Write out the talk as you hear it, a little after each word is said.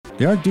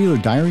The Art Dealer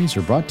Diaries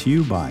are brought to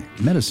you by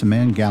Medicine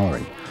Man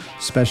Gallery,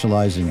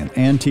 specializing in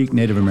antique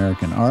Native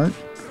American art,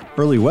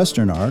 early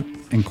Western art,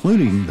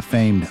 including the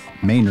famed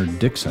Maynard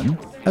Dixon,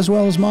 as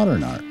well as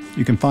modern art.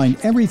 You can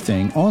find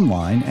everything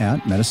online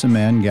at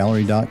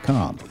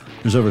medicinemangallery.com.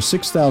 There's over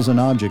 6,000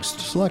 objects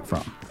to select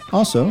from.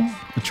 Also,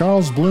 the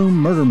Charles Bloom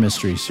Murder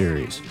Mystery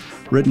Series,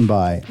 written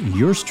by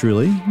yours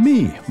truly,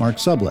 me, Mark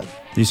Sublett.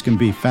 These can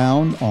be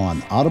found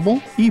on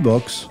Audible,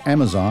 eBooks,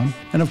 Amazon,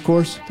 and of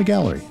course, the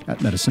gallery at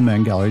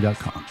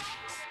medicinemangallery.com.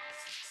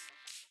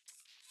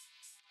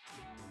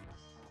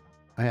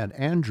 I had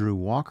Andrew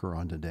Walker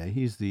on today.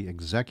 He's the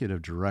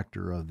executive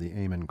director of the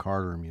Amon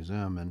Carter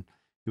Museum, and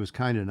he was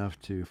kind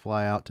enough to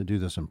fly out to do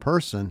this in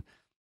person.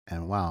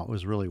 And wow, it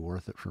was really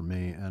worth it for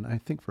me, and I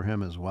think for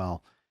him as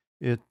well.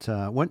 It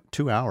went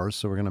 2 hours,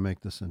 so we're going to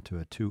make this into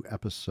a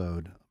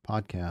 2-episode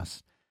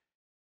podcast.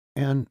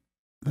 And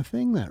the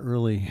thing that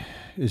really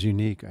is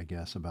unique, I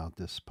guess, about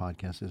this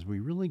podcast is we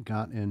really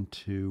got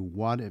into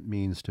what it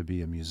means to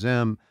be a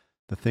museum,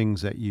 the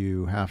things that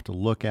you have to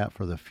look at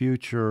for the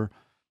future,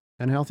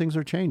 and how things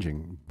are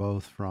changing,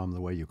 both from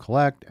the way you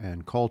collect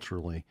and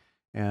culturally.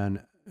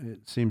 And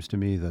it seems to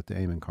me that the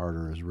Amon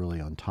Carter is really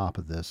on top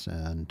of this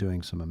and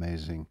doing some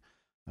amazing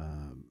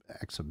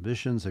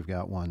exhibitions. They've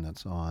got one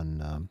that's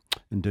on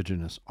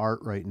indigenous art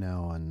right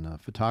now and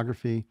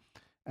photography,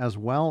 as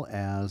well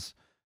as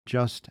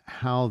just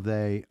how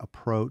they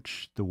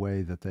approach the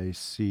way that they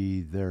see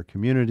their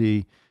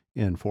community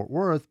in Fort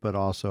Worth, but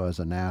also as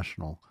a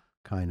national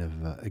kind of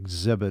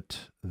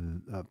exhibit,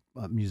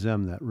 a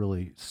museum that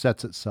really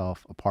sets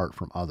itself apart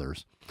from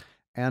others.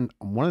 And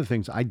one of the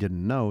things I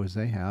didn't know is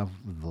they have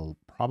the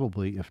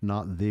probably, if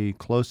not the,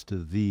 close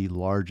to the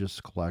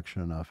largest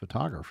collection of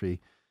photography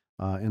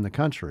in the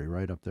country,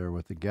 right up there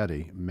with the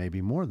Getty, maybe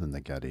more than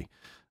the Getty.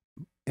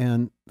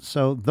 And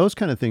so those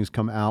kind of things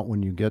come out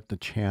when you get the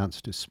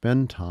chance to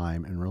spend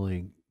time and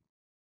really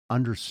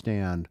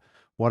understand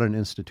what an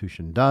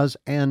institution does.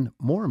 And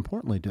more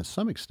importantly, to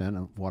some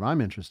extent, what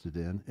I'm interested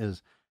in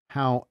is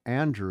how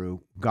Andrew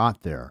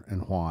got there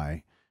and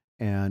why,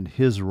 and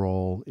his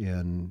role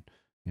in,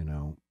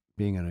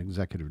 being an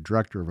executive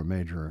director of a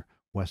major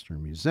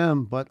Western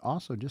museum, but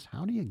also just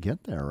how do you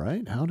get there,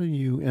 right? How do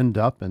you end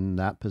up in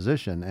that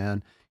position?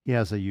 And he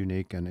has a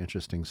unique and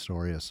interesting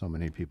story, as so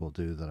many people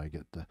do, that I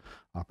get the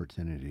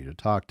opportunity to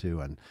talk to,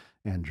 and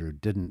Andrew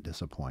didn't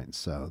disappoint.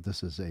 So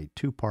this is a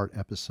 2-part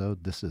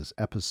episode. This is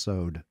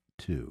episode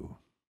 2.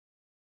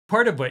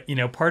 Part of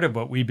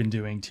what we've been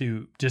doing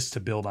too, just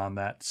to build on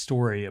that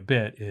story a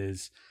bit,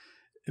 is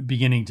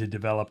beginning to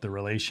develop the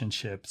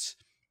relationships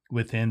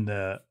within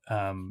the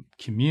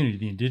community,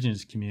 the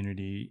indigenous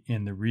community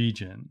in the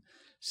region,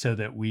 so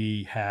that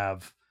we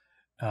have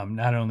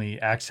not only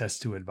access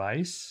to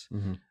advice,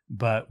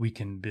 but we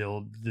can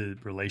build the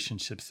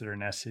relationships that are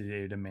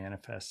necessary to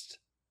manifest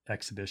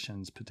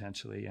exhibitions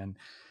potentially. And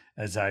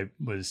as I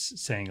was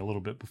saying a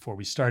little bit before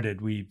we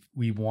started, we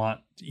want,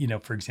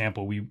 for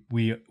example,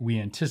 we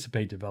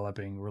anticipate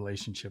developing a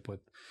relationship with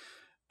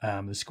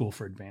the School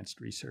for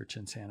Advanced Research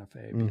in Santa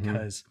Fe,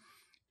 because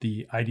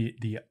the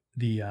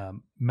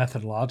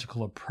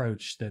methodological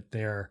approach that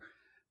they're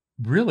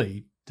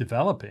really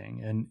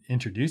developing and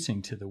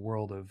introducing to the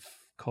world of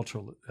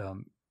cultural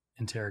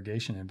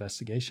interrogation and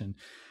investigation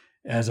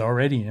has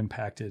already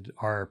impacted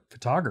our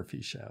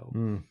photography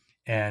show.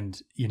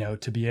 And,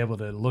 to be able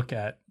to look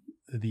at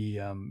the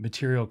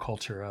material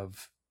culture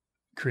of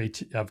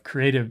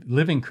creative,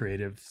 living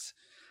creatives,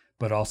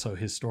 but also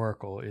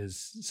historical,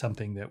 is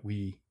something that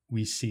we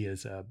see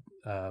as a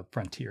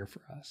frontier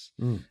for us.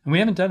 And we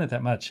haven't done it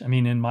that much. I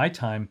mean, in my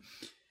time,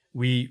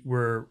 we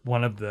were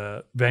one of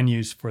the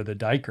venues for the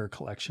Diker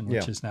collection,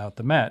 which is now at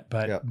the Met.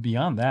 But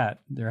beyond that,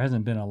 there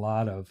hasn't been a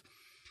lot of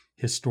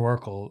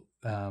historical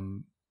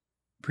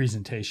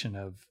presentation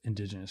of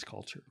indigenous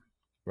culture.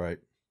 Right.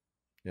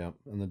 Yeah.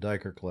 And the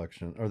Diker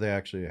collection, or they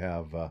actually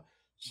have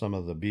some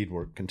of the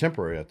beadwork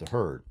contemporary at the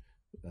Herd.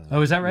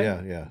 Oh, is that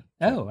right? Yeah.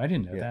 Oh, I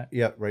didn't know that.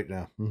 Yeah, right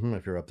now.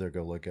 If you're up there,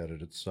 go look at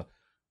it. It's,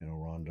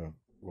 Rhonda,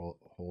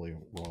 Holy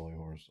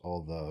Horse,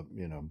 all the,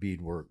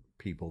 beadwork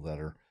people that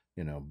are,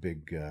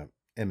 big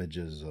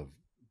images of,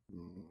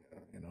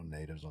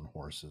 natives on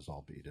horses,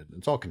 all beaded.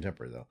 It's all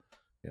contemporary, though.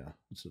 Yeah,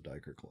 it's the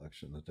Diker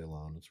collection that they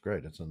loan. It's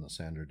great. It's in the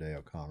Sandra Day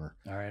O'Connor.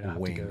 All right,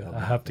 I'll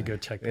have to go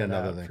check that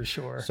out for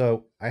sure.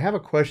 So I have a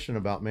question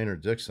about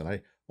Maynard Dixon.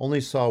 I only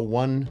saw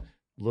one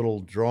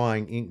little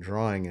ink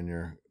drawing in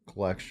your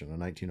collection, a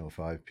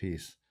 1905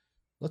 piece.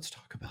 Let's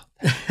talk about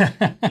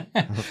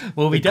that.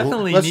 Well, we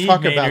definitely need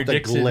Maynard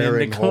Dixon in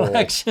the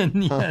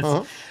collection.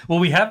 Yes. Well,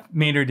 we have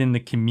Maynard in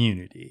the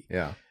community.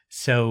 Yeah.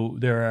 So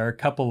there are a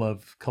couple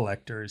of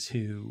collectors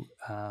who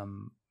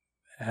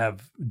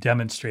have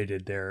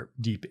demonstrated their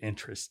deep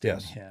interest in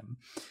him.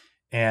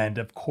 And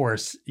of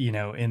course,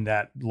 in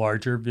that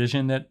larger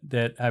vision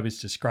that I was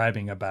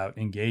describing about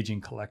engaging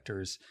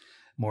collectors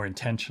more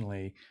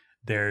intentionally,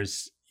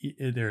 there's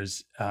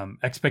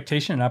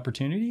expectation and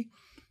opportunity,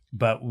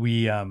 but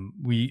we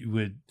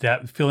would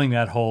filling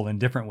that hole in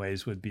different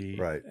ways would be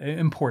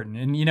important.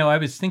 And I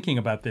was thinking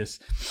about this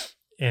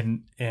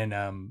and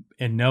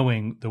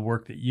knowing the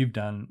work that you've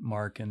done,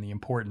 Mark, and the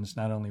importance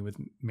not only with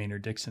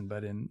Maynard Dixon,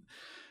 but in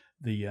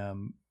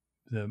the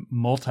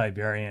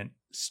multivariant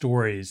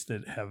stories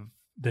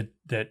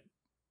that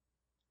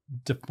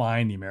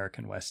define the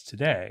American West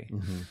today.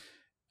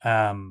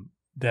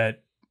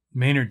 That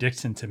Maynard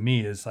Dixon to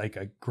me is like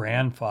a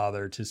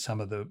grandfather to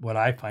some of what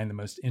I find the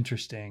most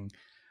interesting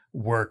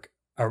work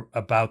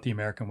about the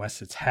American West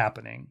that's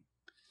happening.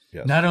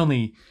 Yes. Not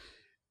only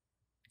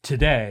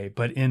today,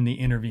 but in the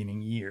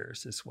intervening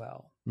years as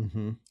well.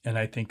 And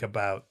I think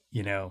about,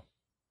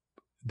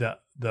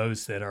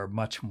 those that are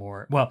much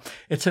more, well,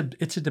 it's a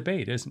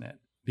debate, isn't it?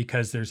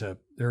 Because there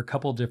are a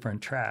couple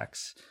different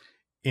tracks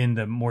in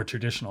the more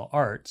traditional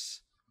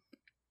arts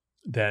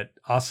that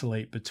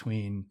oscillate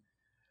between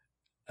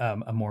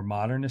a more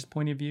modernist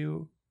point of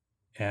view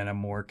and a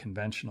more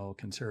conventional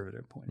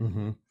conservative point of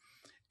view.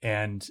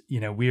 And,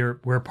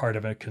 we're part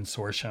of a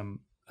consortium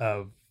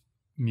of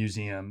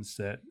museums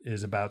that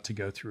is about to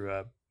go through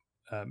a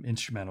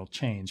instrumental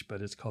change,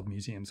 but it's called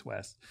Museums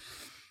West.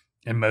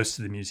 And most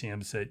of the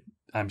museums that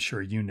I'm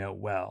sure you know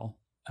well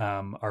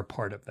are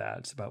part of that.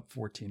 It's about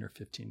 14 or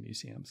 15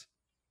 museums.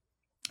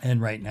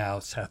 And right now,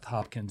 Seth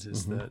Hopkins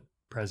is the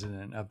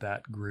president of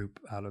that group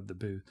out of the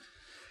booth.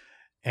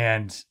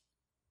 And,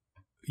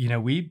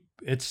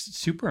 it's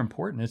super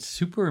important. It's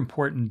super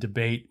important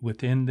debate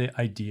within the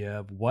idea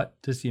of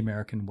what does the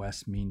American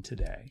West mean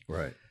today?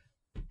 Right.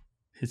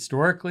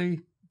 Historically,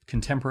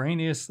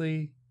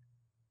 contemporaneously,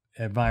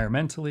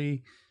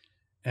 environmentally,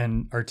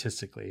 and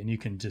artistically. And you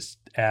can just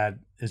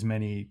add as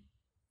many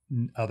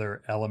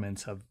other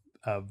elements of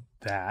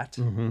that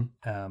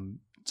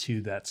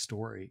to that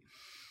story.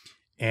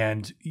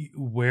 And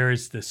where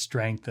is the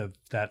strength of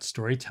that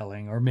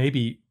storytelling? Or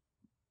maybe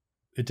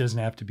it doesn't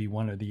have to be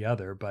one or the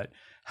other, but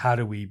how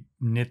do we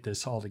knit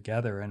this all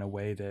together in a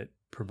way that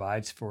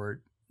provides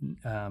for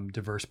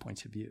diverse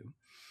points of view?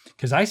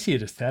 Because I see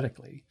it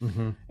aesthetically.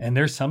 And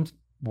there's some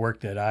work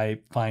that I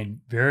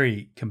find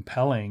very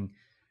compelling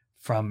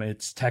from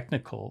its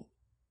technical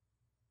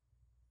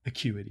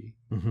acuity,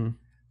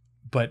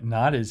 but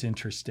not as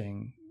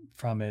interesting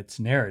from its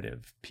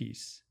narrative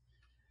piece.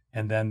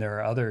 And then there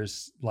are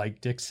others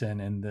like Dixon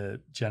and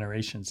the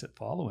generations that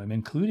follow him,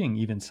 including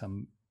even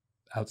some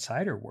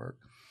outsider work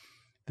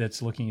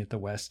that's looking at the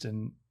West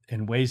in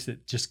ways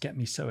that just get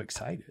me so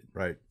excited.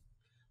 Right.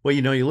 Well,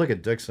 you look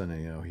at Dixon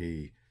and,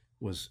 he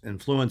was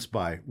influenced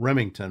by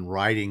Remington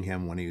writing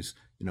him when he's,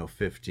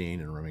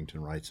 15, and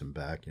Remington writes him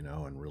back,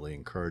 and really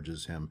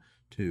encourages him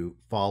to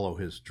follow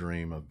his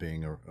dream of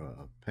being a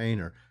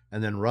painter.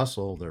 And then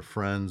Russell, they're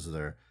friends,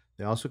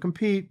 they also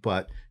compete,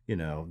 but,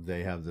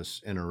 they have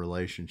this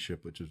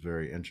interrelationship, which is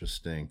very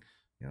interesting.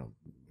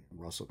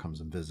 Russell comes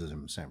and visits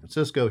him in San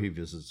Francisco. He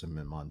visits him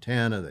in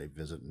Montana. They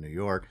visit in New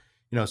York.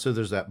 So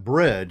there's that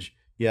bridge,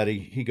 yet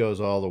he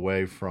goes all the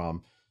way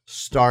from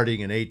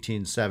starting in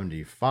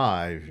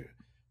 1875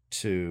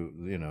 to,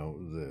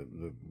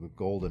 the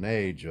golden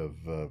age of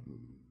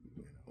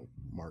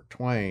Mark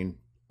Twain,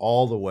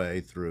 all the way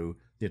through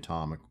the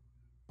atomic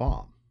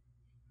bomb.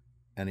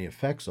 And he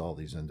affects all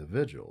these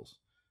individuals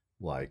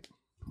like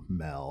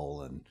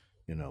Mel and,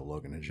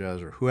 Logan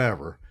Hedges or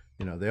whoever,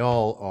 they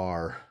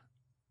all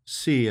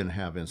see and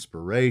have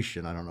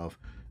inspiration. I don't know if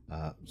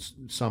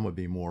some would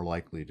be more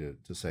likely to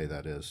say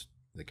that is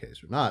the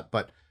case or not.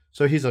 But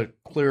so he's a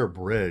clear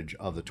bridge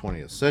of the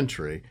 20th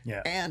century.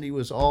 Yeah. And he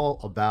was all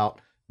about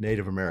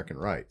Native American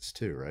rights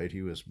too, right?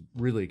 He was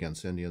really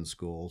against Indian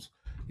schools.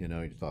 He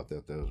thought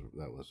that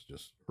was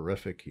just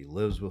horrific. He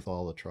lives with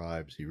all the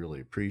tribes. He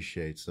really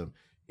appreciates them.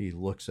 He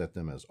looks at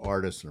them as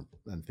artists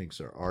and thinks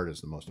their art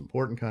is the most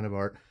important kind of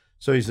art.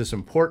 So he's this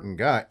important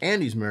guy,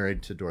 and he's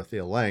married to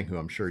Dorothea Lange, who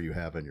I'm sure you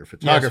have in your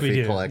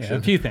photography collection. Yeah,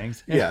 a few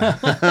things.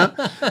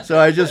 Yeah. So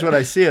when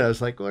I see it, I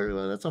was like,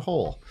 well, that's a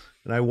hole.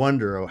 And I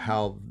wonder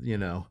how,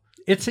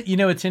 It's,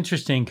 it's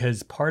interesting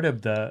because part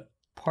of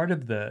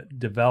the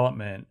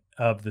development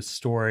of the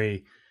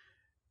story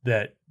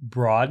that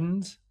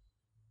broadens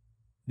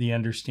the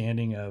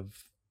understanding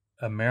of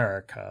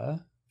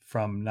America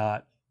from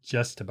not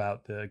just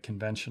about the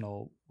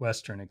conventional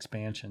Western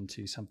expansion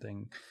to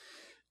something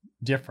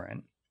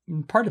different.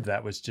 And part of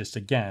that was just,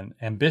 again,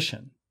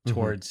 ambition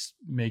towards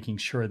making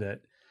sure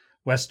that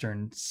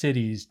Western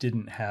cities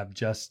didn't have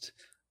just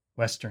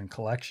Western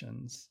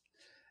collections,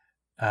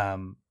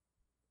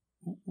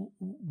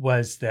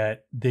 was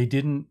that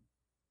the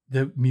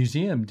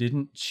museum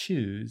didn't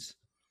choose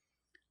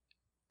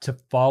to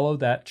follow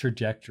that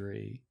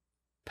trajectory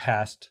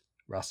past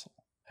Russell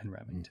and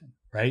Remington,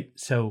 right?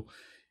 So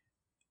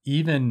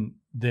even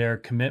their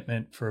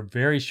commitment for a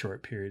very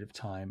short period of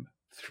time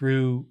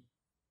through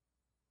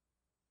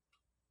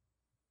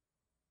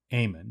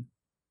Amen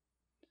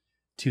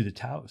to the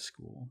Taoist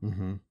school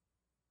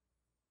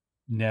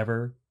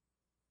never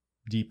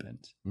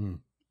deepened. And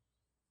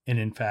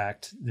in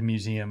fact, the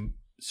museum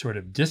sort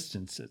of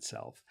distanced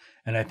itself.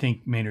 And I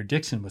think Maynard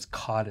Dixon was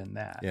caught in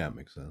that. Yeah, it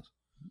makes sense.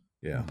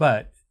 Yeah.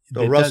 But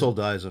so Russell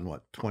dies in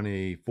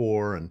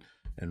 24 and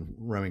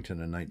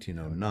Remington in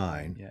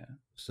 1909. Yeah.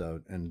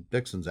 So, and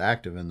Dixon's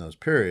active in those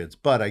periods,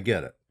 but I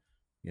get it.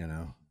 You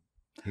know,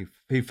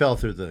 he fell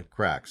through the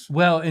cracks.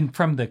 Well, and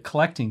from the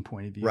collecting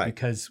point of view, Right.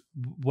 because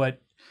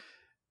what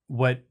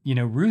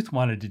Ruth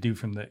wanted to do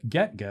from the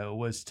get-go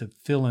was to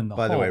fill in the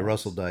By the way, holes.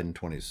 Russell died in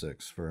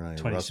 26 for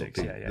 26,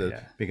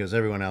 yeah. Because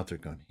everyone out there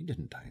going, he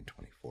didn't die in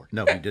 24.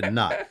 No, he did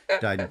not.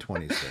 Died in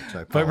 26.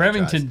 I apologize. But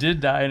Remington did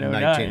die in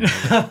 09.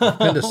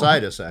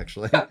 Appendicitis,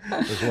 actually,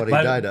 is what he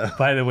died of.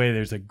 By the way,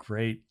 there's a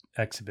great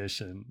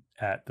exhibition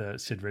at the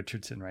Sid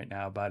Richardson right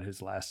now about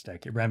his last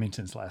decade,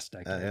 Remington's last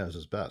decade. Yeah, it was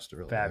his best,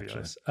 really.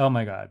 Fabulous. Actually. Oh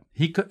my God.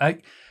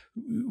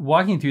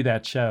 Walking through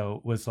that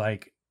show was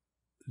like,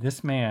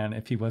 this man,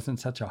 if he wasn't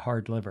such a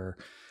hard liver,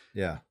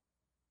 yeah,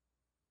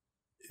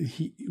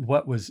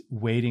 what was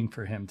waiting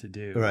for him to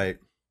do, right,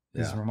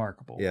 is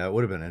remarkable. Yeah, it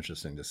would have been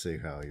interesting to see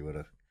how he would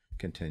have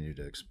continued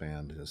to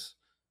expand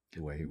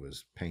the way he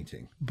was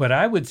painting. But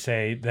I would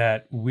say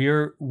that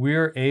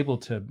we're able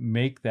to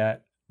make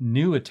that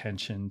new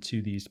attention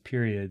to these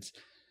periods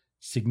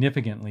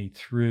significantly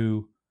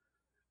through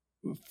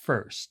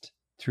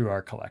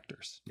our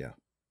collectors. Yeah.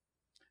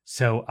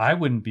 So I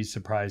wouldn't be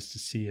surprised to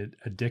see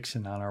a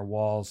Dixon on our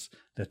walls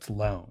that's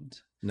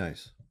loaned.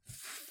 Nice.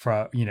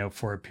 For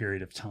a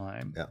period of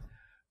time. Yeah.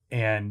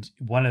 And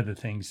one of the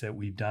things that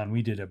we've done,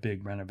 we did a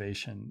big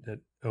renovation that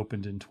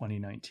opened in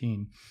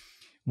 2019.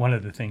 One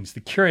of the things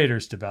the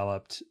curators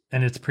developed,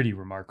 and it's pretty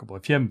remarkable.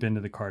 If you haven't been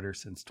to the Carter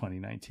since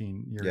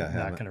 2019, you're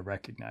not going to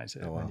recognize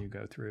it when you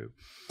go through.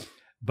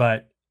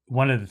 But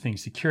one of the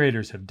things the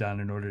curators have done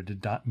in order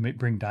to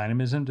bring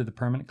dynamism to the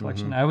permanent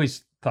collection, I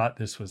always thought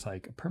this was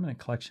like a permanent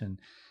collection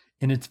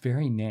in its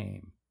very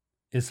name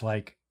is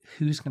like,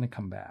 who's going to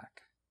come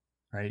back,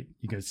 right?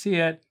 You go see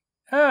it.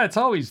 Oh, it's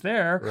always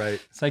there. Right.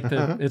 It's like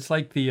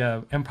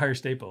the Empire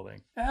State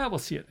Building. We'll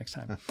see it next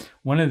time.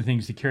 One of the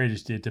things the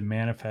curators did to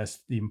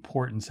manifest the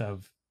importance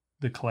of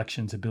the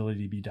collection's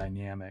ability to be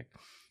dynamic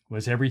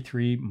was every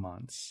 3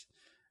 months,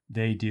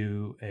 they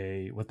do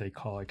what they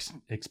call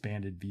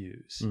expanded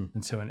views.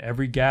 And so in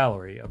every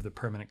gallery of the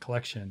permanent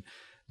collection,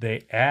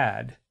 they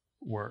add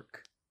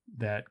work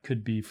that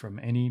could be from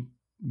any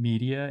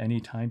media, any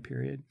time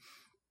period,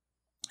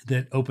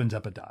 that opens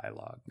up a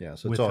dialogue. Yeah,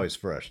 so it's always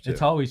fresh, too.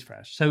 It's always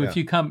fresh. So if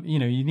you come, you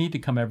need to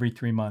come every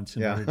 3 months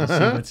in order to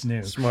see what's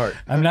new. Smart.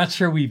 I'm not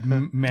sure we've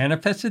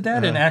manifested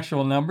that in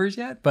actual numbers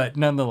yet, but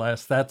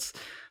nonetheless, that's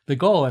the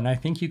goal. And I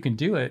think you can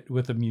do it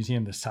with a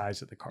museum the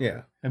size of the Carter.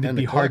 Yeah. I mean, it'd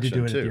be hard to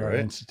do it at the Art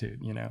right? Institute,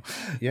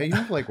 Yeah, you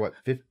have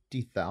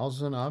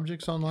 50,000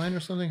 objects online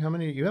or something? How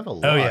many? You have a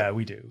lot. Oh, yeah,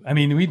 we do. I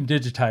mean, we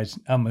digitized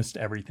almost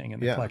everything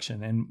in the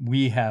collection. And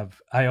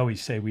I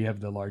always say we have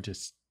the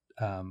largest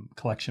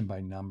collection by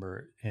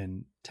number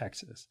in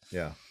Texas.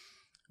 Yeah.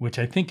 Which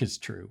I think is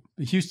true.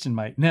 Houston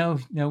might. No,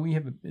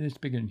 it's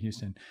bigger than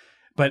Houston.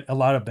 But a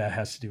lot of that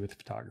has to do with the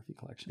photography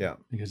collection. Yeah.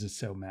 Because it's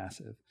so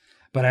massive.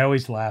 But I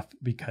always laugh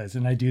because,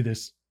 and I do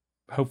this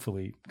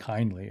hopefully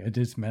kindly, it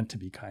is meant to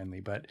be kindly,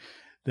 but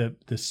the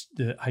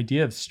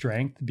idea of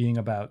strength being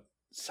about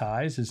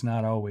size is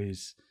not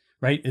always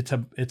right. It's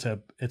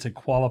a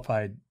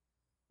qualified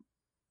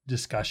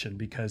discussion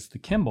because the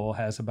Kimball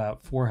has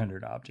about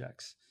 400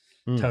 objects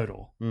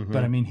total.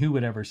 But I mean, who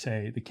would ever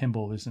say the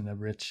Kimball isn't a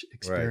rich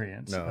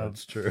experience? Right. No,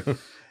 that's true.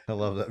 I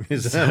love that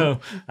museum. So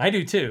I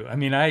do too. I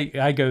mean,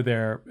 I go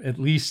there at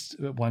least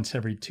once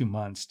every 2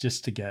 months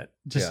just to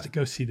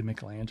go see the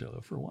Michelangelo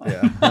for one.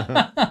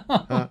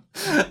 Yeah.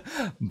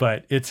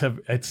 But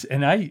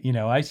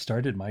I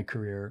started my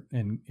career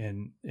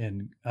in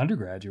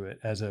undergraduate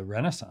as a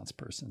Renaissance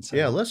person. So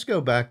yeah, let's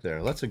go back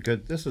there.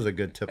 This is a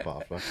good tip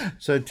off.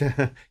 So,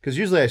 because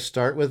usually I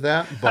start with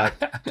that, but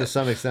to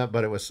some extent,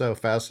 but it was so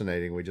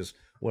fascinating. We just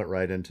went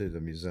right into the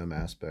museum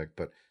aspect,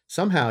 but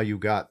somehow you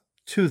got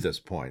to this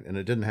point and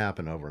it didn't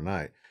happen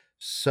overnight.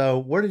 So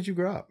where did you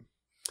grow up?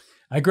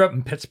 I grew up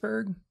in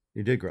Pittsburgh.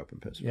 You did grow up in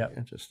Pittsburgh. Yep.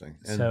 Interesting.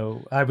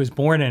 So I was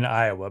born in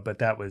Iowa, but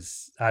that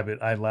was, I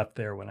left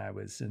there when I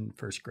was in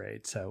first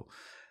grade. So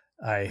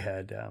I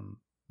had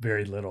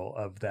very little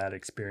of that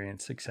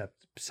experience, except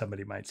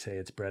somebody might say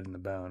it's bred in the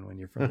bone when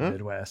you're from the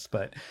Midwest.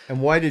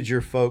 And why did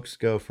your folks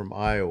go from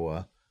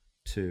Iowa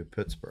to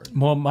Pittsburgh?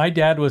 Well, my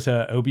dad was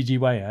a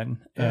OBGYN,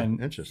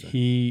 and interesting.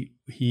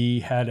 He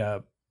had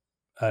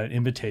an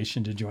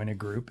invitation to join a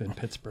group in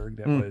Pittsburgh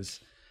that was,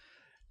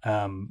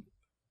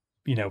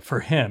 for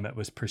him it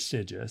was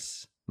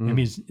prestigious. I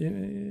mean,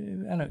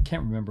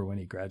 can't remember when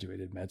he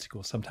graduated med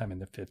school, sometime in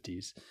the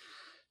 50s.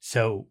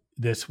 So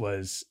this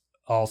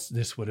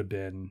would have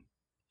been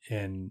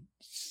in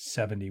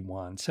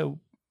 71. So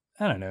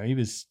I don't know. He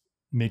was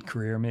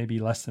mid-career, maybe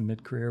less than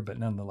mid-career, but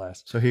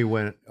nonetheless. So he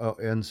went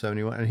in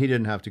 71, and he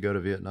didn't have to go to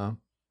Vietnam?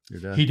 Your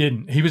dad? He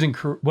didn't. He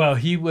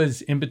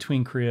was in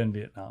between Korea and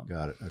Vietnam.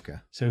 Got it. Okay.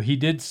 So he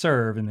did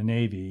serve in the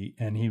Navy,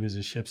 and he was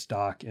a ship's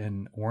dock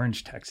in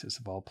Orange, Texas,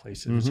 of all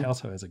places, which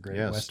also has a great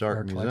West Stark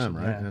Art Museum, collection.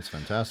 right? Yeah. That's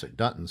fantastic.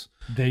 Dutton's.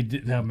 They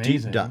did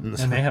amazing. Deep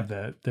Dutton's. And they have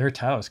their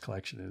Taos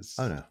collection is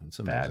it's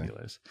amazing.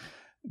 fabulous.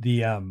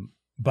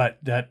 But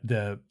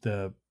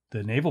the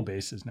naval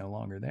base is no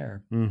longer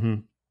there. Mm-hmm.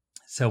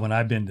 So when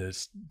I've been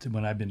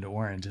to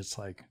Orange, it's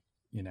like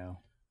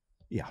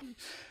Yeah.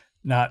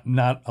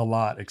 Not a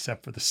lot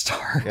except for the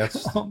star.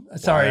 That's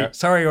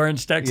sorry,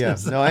 Orange,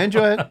 Texas. Yeah, no, I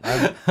enjoy it.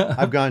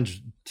 I've gone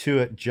to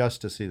it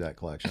just to see that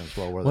collection. It's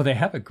well worth it. Well, they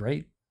have a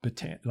great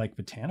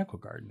botanical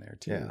garden there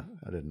too. Yeah,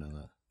 I didn't know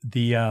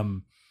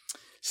that.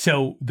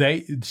 So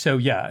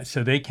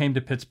they came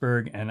to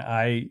Pittsburgh, and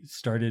I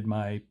started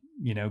my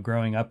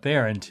growing up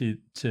there, and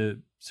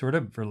to sort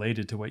of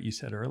related to what you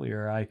said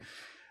earlier,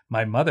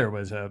 my mother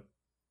was a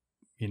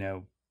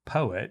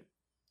poet.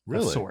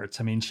 Really? Of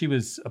sorts. I mean, she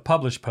was a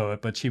published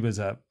poet, but she was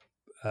a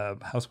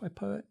housewife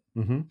poet.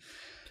 Mm-hmm.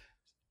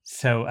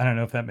 So I don't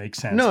know if that makes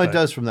sense. No, it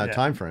does from that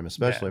time frame,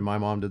 especially. Yeah. My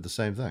mom did the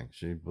same thing.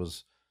 She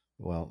was,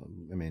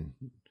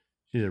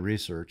 she did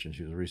research, and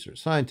she was a research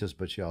scientist,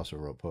 but she also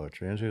wrote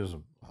poetry, and she was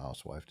a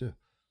housewife too.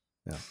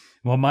 Yeah.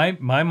 Well, my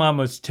mom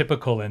was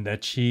typical in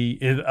that she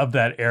is of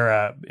that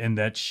era, in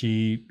that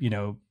she,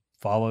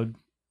 followed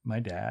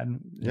my dad.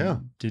 Yeah.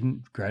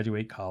 Didn't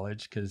graduate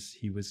college because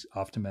he was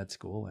off to med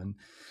school, and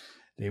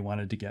they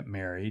wanted to get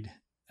married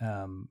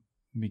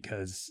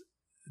because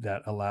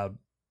that allowed,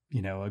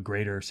 a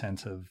greater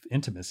sense of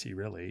intimacy,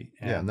 really.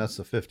 And that's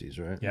the 50s,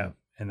 right? Yeah,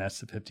 and that's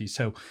the 50s.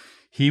 So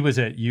he was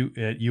at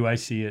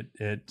UIC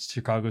at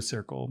Chicago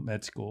Circle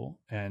Med School,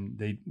 and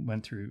they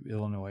went through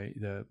Illinois,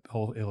 the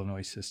whole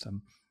Illinois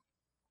system.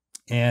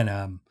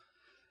 And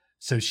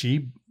so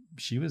she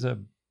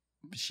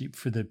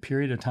for the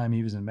period of time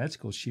he was in med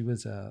school, she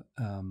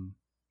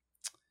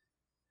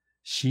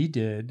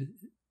did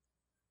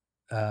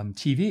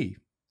TV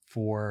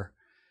for,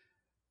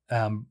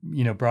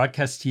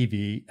 broadcast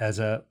TV as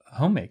a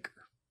homemaker.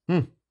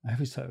 I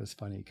always thought it was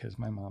funny because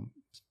my mom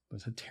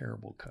was a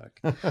terrible cook,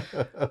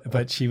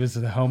 but she was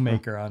the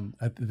homemaker on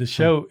the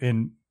show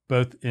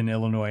both in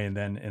Illinois and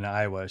then in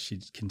Iowa.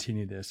 She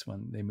continued this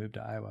when they moved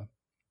to Iowa.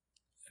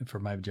 And for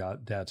my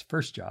dad's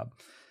first job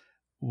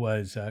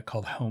was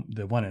called Home.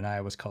 The one in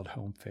Iowa was called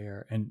Home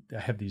Fair, and I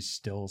have these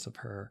stills of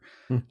her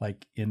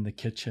like in the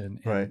kitchen,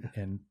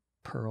 and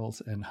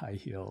pearls and high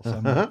heels.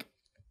 I'm like,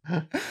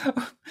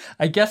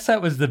 I guess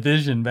that was the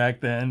vision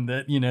back then,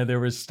 that there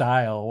was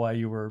style while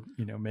you were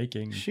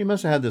making. She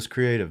must have had this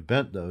creative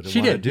bent though. She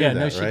did. Yeah,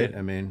 no, she did.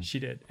 I mean, she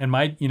did. And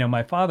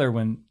my father,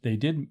 when they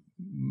did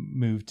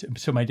move to,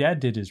 so my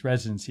dad did his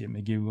residency at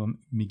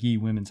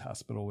McGee Women's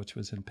Hospital, which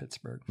was in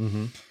Pittsburgh.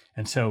 Mm-hmm.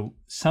 And so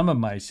some of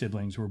my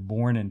siblings were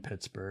born in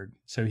Pittsburgh.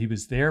 So he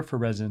was there for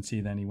residency,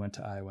 then he went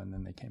to Iowa, and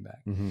then they came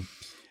back. Mm-hmm.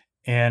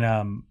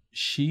 And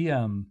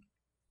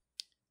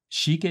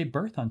she gave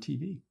birth on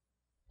TV.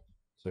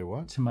 Say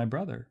what? To my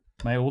brother,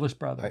 my oldest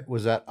brother.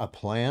 Was that a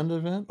planned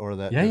event or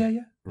that? Yeah.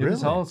 It really?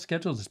 was all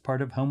scheduled as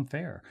part of Home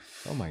Fair.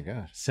 Oh my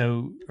gosh.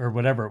 So, or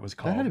whatever it was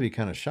called. That had to be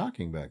kind of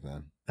shocking back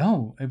then.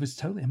 Oh, it was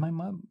totally. And my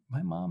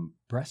mom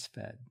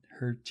breastfed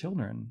her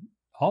children,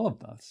 all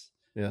of us.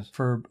 Yes.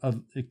 For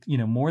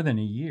more than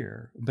a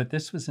year. But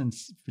this was in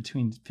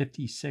between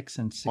 56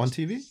 and 60. On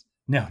TV?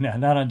 No,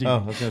 not on TV.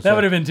 Oh, that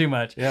would have been too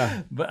much.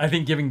 Yeah. But I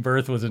think giving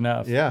birth was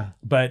enough. Yeah.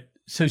 But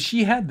so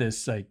she had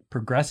this like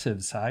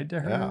progressive side to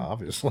her. Yeah,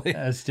 obviously.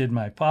 As did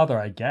my father,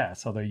 I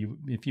guess. Although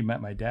if you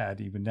met my dad,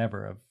 he would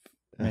never have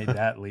made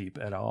that leap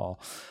at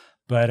all.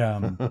 But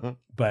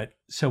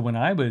so when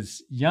I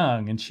was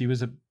young, and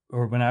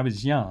when I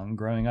was young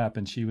growing up,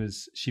 and she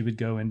would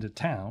go into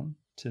town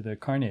to the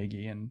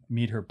Carnegie and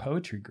meet her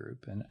poetry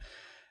group, and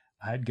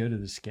I'd go to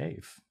the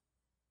Scaife.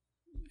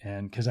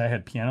 And because I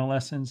had piano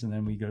lessons, and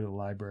then we'd go to the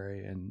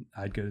library, and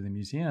I'd go to the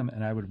museum,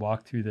 and I would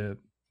walk through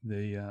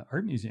the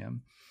art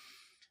museum.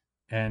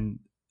 And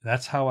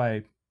that's how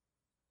I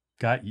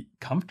got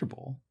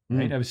comfortable,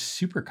 right? I was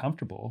super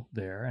comfortable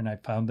there, and I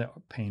found the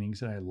paintings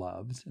that I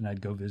loved, and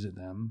I'd go visit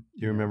them.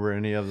 Do you remember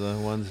any of the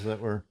ones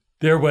that were?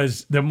 There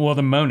was the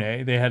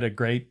Monet. They had a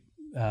great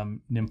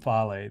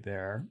Nymphale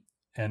there,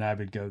 and I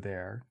would go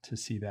there to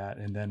see that.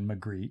 And then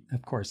Magritte,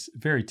 of course,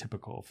 very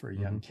typical for a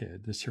young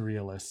kid. The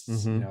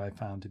surrealists, I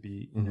found to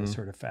be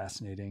sort of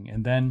fascinating.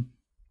 And then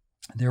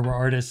there were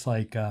artists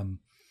like the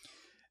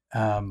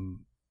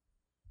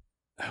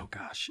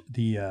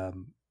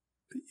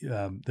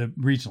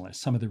regionalists,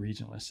 some of the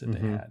regionalists that they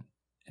had.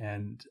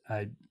 And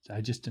I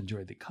just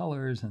enjoyed the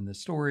colors and the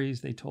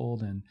stories they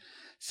told. And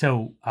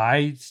so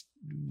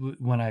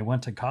when I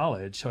went to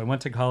college, I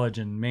went to college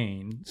in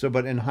Maine. So,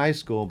 but in high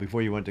school,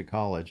 before you went to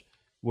college,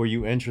 were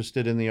you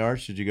interested in the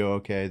arts? Did you go,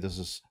 okay,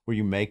 were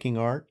you making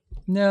art?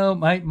 No,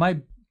 my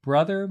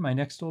brother, my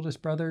next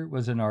oldest brother,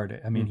 was an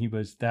artist. I mean,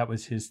 that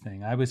was his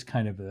thing. I was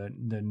kind of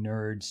the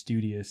nerd,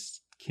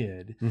 studious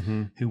kid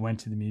who went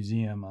to the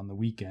museum on the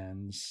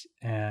weekends,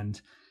 and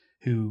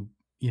who,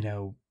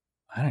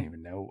 I don't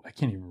even know, I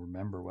can't even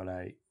remember what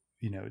I,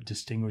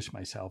 distinguished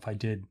myself.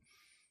 It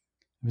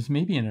was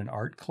maybe in an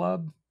art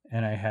club,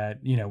 and I had,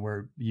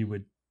 where you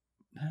would,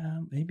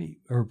 maybe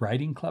a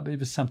writing club. It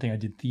was something. I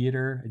did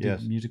theater, I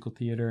did musical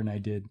theater, and I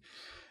did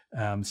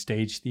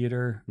stage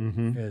theater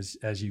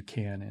as you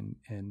can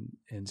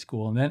in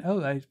school. And then,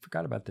 I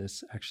forgot about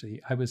this.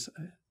 Actually, I was,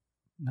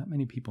 not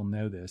many people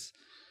know this.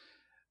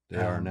 They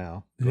are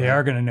now. They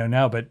are going to know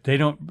now, but they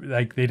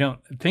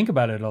don't think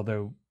about it.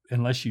 Although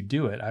unless you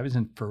do it, I was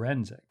in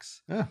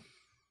forensics. Yeah.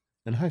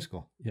 In high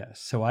school. Yes.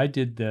 So I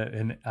did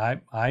and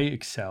I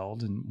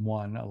excelled and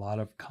won a lot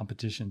of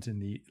competitions in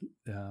the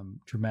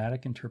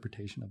dramatic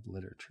interpretation of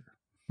literature.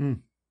 Hmm.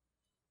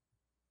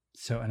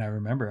 So, and I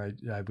remember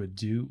I would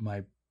do,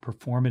 my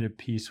performative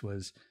piece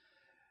was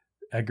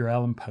Edgar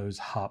Allan Poe's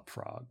Hop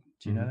Frog.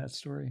 Do you know that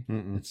story?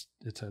 Mm-mm.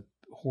 It's a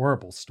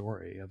horrible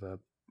story of a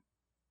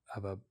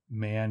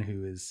man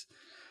who is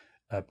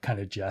a kind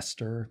of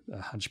jester, a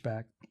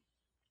hunchback,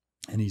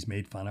 and he's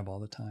made fun of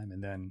all the time.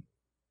 And then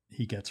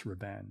he gets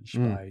revenge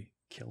by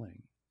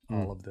killing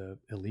all of the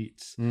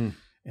elites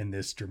in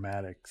this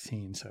dramatic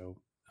scene. So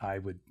I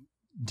would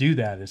do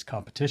that as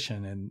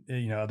competition,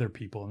 and other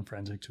people in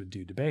forensics would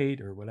do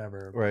debate or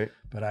whatever. Right.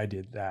 But I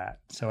did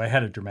that. So I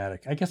had a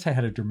dramatic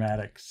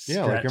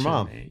stretch like your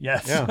mom. in me.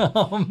 Yes.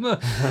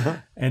 Yeah.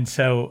 And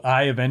so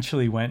I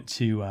eventually went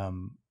to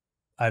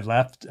I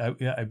left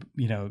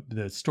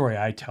the story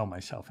I tell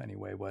myself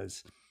anyway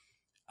was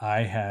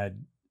I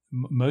had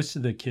most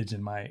of the kids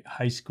in my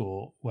high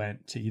school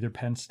went to either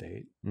Penn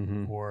State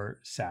or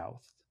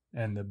South,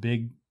 and the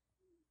big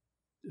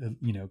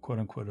quote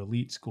unquote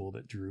elite school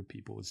that drew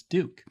people was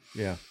Duke.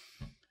 Yeah.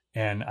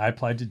 And I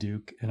applied to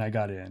Duke and I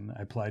got in.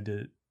 I applied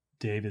to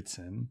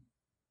Davidson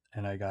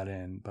and I got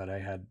in, but I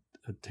had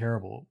a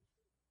terrible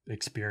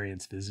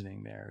experience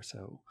visiting there.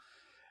 So,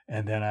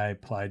 and then I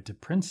applied to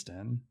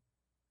Princeton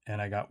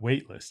and I got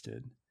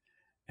waitlisted.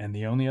 And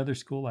the only other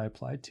school I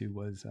applied to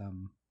was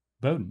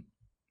Bowdoin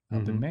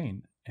up in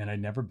Maine, and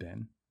I'd never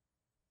been.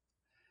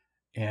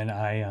 And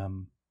I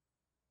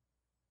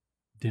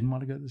didn't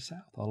want to go to the South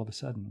all of a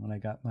sudden when I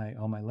got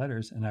all my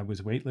letters, and I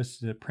was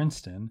waitlisted at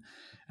Princeton.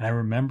 And I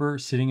remember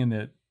sitting in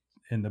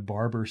the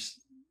barber's,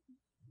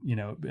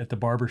 at the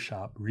barber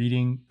shop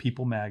reading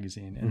People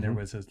magazine, and there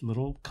was this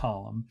little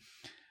column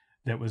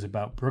that was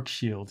about Brooke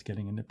Shields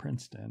getting into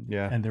Princeton.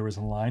 Yeah. And there was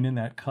a line in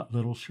that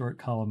little short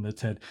column that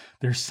said,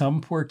 there's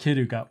some poor kid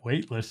who got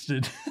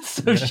waitlisted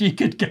so she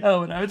could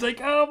go. And I was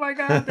like, oh my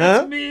God,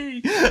 that's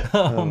me.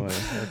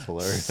 That's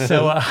hilarious.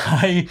 So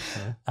I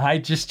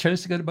just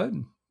chose to go to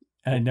Bowdoin,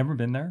 and I'd never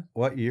been there.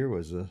 What year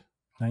was this?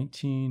 I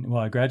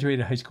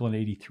graduated high school in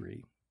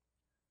 83.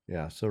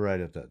 Yeah. So right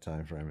at that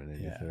time frame in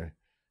 83.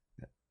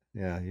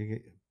 Yeah.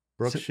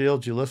 Brooke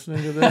Shields, you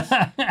listening to this?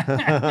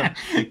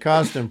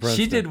 Princeton.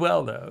 She did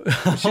well, though.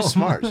 She's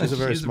smart. She's a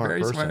very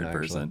smart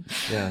person.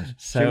 Yeah.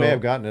 So, she may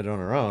have gotten it on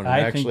her own.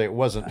 Actually, it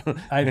wasn't.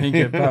 I think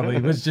it probably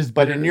was just.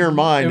 But in your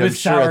mind, I'm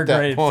sure at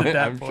that point,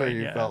 I'm sure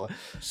you felt it.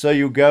 So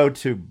you go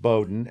to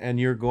Bowdoin, and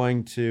you're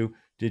going to.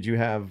 Did you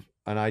have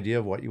an idea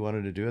of what you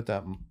wanted to do at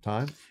that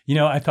time?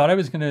 I thought I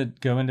was going to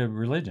go into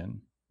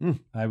religion.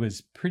 I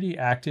was pretty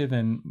active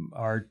in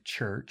our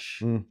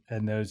church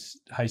in those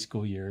high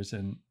school years,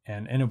 and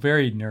in a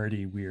very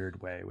nerdy,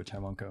 weird way, which I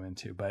won't go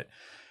into. But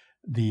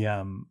the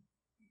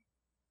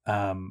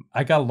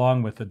I got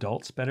along with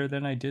adults better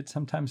than I did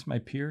sometimes my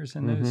peers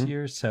in those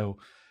years. So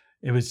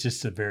it was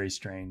just a very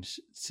strange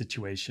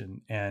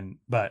situation.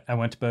 But I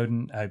went to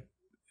Bowdoin. I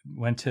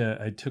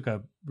took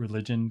a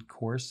religion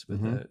course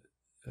with a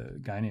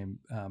guy named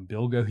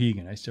Bill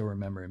Gohegan. I still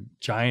remember him,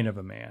 giant of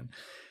a man,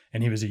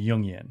 and he was a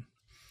Jungian.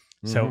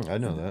 So I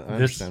know that. I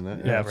understand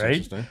that. Yeah,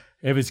 right.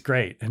 It was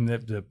great, and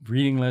the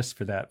reading list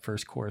for that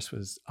first course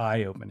was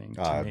eye-opening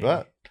to me. I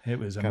bet it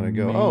was kind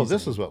amazing. of go. Oh,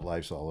 this is what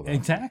life's all about.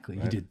 Exactly.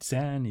 Right? He did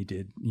Zen. He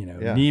did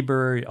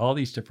Niebuhr. All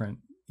these different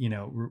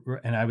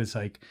and I was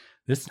like,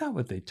 this is not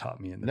what they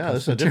taught me in the No,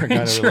 this is a different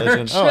kind of church.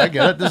 religion. Oh, I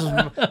get it. This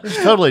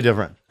is totally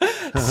different.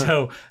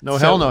 So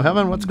hell, no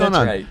heaven. What's going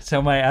on? Right.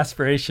 So my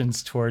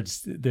aspirations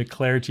towards the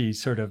clergy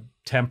sort of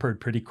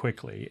tempered pretty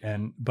quickly,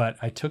 but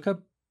I took a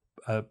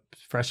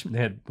freshman. They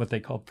had what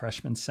they called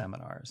freshman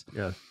seminars.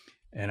 Yeah.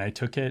 And I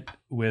took it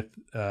with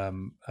a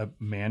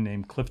man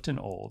named Clifton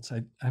Olds.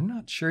 I'm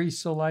not sure he's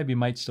still alive. He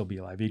might still be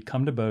alive. He'd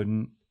come to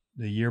Bowdoin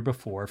the year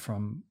before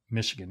from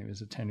Michigan. He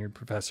was a tenured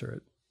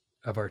professor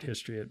of art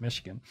history at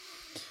Michigan,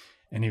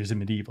 and he was a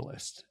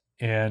medievalist.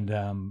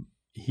 And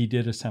he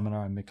did a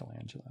seminar on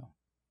Michelangelo,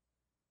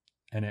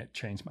 and it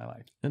changed my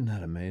life. Isn't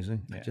that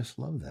amazing? Yeah. I just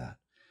love that.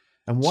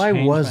 And why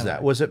was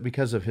that? Was it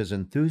because of his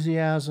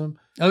enthusiasm?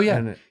 Oh,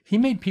 yeah. He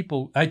made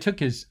people. I took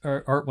his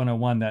Art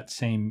 101 that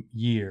same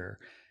year.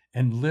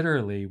 And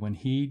literally, when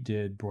he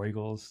did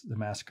Bruegel's The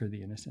Massacre of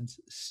the Innocents,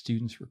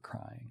 students were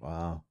crying.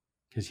 Wow.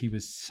 Because he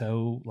was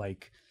so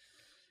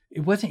he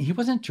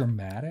wasn't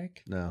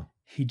dramatic. No.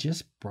 He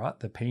just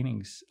brought the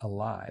paintings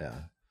alive.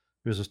 Yeah.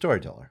 He was a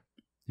storyteller.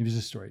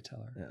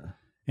 Yeah.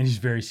 And he's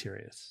very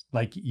serious.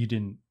 Like, you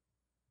didn't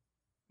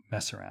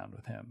mess around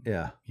with him.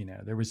 Yeah.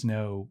 There was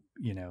no,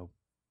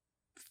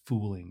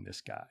 fooling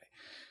this guy.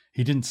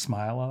 He didn't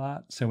smile a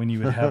lot. So when you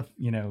would have,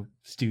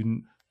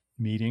 student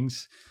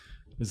meetings,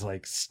 it was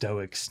like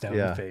stoic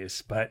stone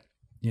face. But,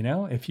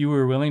 if you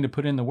were willing to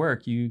put in the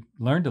work, you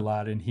learned a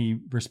lot, and he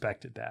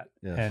respected that.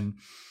 Yes. And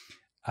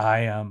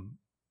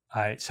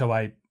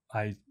I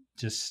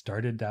just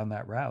started down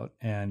that route,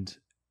 and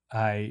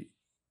I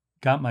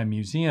got my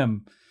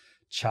museum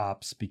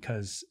chops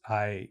because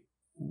I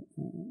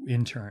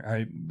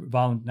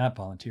not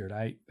volunteered.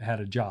 I had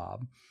a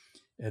job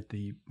at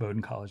the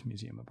Bowdoin College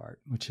Museum of Art,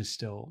 which is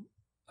still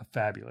a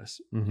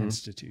fabulous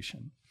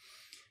institution.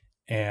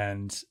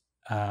 And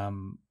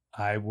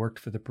I worked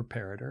for the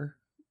preparator.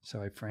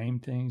 So I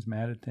framed things,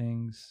 matted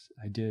things.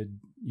 I did,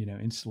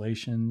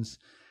 installations,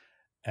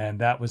 and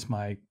that was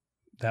my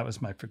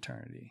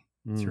fraternity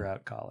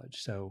throughout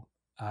college. So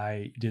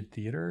I did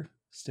theater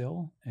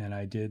still, and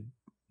I did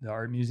the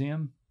art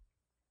museum,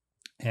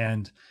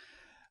 and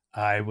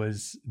I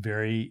was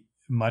very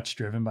much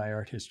driven by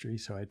art history.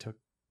 So I took,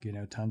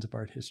 tons of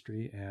art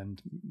history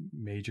and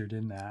majored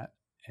in that.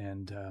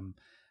 And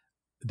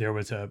there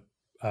was a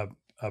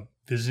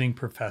visiting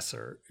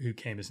professor who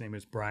came. His name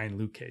was Brian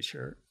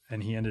Lukasher,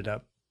 and he ended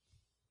up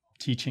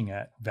teaching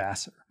at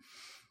Vassar.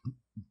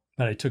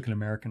 But I took an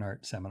American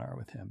art seminar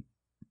with him,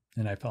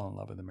 and I fell in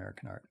love with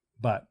American art.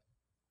 But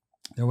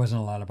there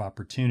wasn't a lot of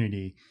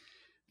opportunity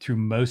through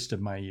most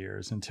of my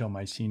years until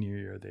my senior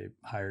year. They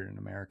hired an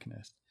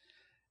Americanist,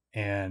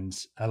 and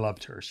I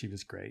loved her. She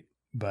was great,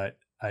 but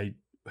I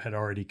had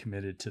already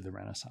committed to the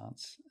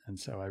Renaissance. And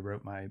so I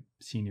wrote my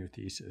senior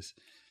thesis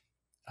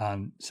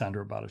on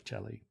Sandro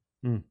Botticelli.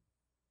 And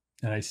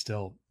I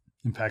still,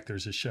 in fact,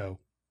 there's a show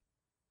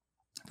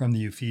from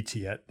the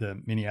Uffizi at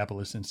the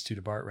Minneapolis Institute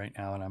of Art right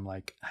now. And I'm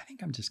like, I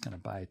think I'm just going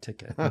to buy a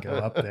ticket and go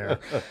up there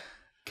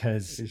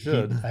because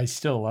I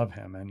still love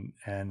him.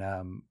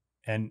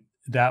 And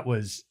that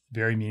was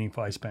very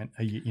meaningful. I spent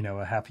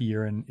a half a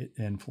year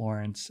in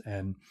Florence,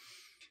 and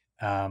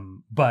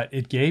but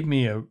it gave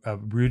me a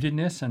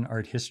rootedness in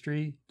art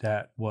history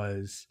that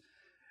was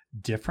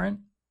different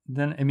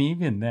than,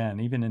 even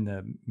in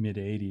the mid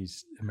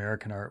 80s,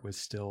 American art was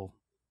still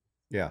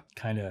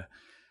kind of,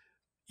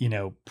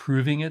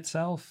 proving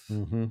itself.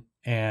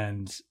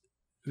 And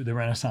the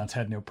Renaissance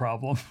had no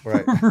problem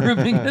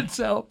proving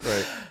itself.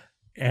 Right.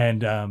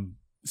 And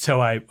so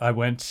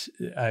when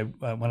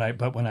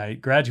I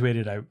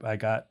graduated, I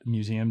got a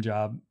museum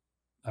job.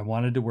 I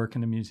wanted to work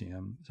in a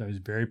museum, so I was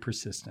very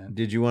persistent.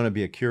 Did you want to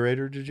be a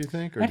curator, did you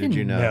think? Or I didn't did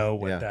you know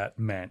what that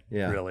meant,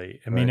 really.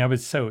 I mean, I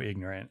was so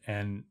ignorant,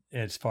 and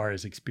as far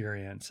as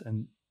experience,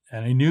 and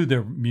I knew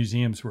the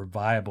museums were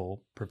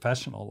viable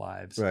professional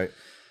lives, right?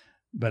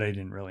 But I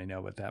didn't really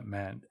know what that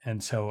meant.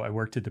 And so I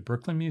worked at the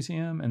Brooklyn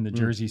Museum and the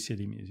Jersey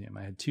City Museum.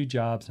 I had 2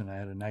 jobs, and I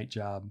had a night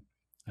job.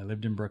 I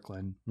lived in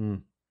Brooklyn,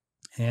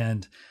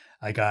 and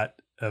I got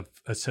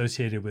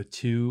associated with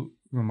 2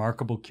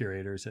 remarkable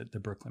curators at the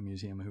Brooklyn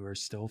Museum who are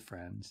still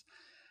friends.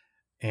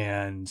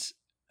 And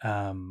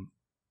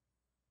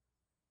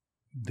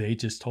they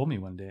just told me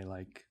one day,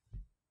 like,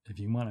 if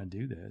you want to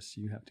do this,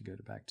 you have to go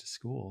back to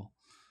school.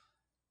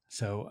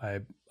 So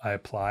I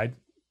applied,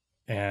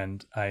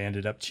 and I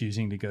ended up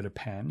choosing to go to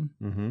Penn.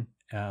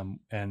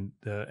 And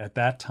at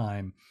that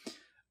time,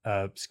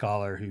 a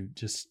scholar who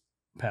just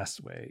passed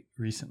away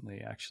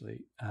recently,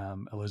 actually,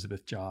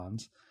 Elizabeth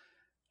Johns,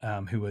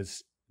 who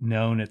was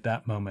known at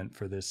that moment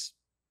for this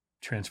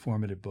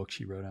transformative book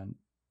she wrote on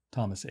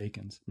Thomas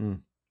Eakins,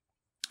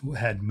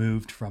 had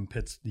moved from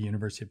the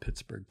University of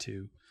Pittsburgh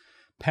to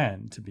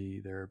Penn to be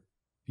their,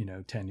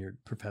 tenured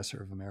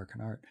professor of American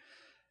art.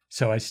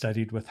 So I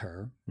studied with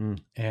her,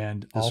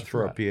 and this is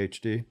for a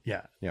PhD.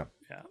 Yeah.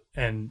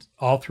 And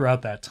all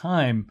throughout that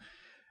time,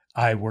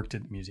 I worked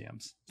at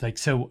museums.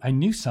 So I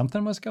knew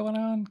something was going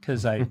on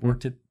because I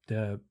worked at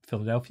the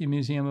Philadelphia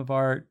Museum of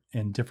Art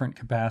in different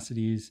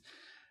capacities.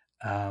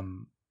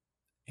 And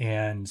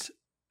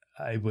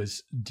I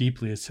was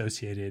deeply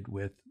associated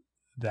with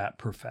that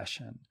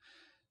profession,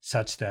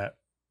 such that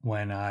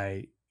when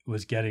I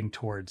was getting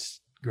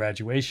towards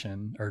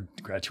graduation,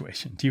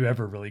 do you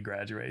ever really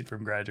graduate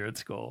from graduate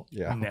school?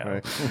 Yeah.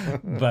 No.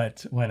 Right.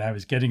 But when I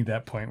was getting to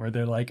that point where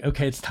they're like,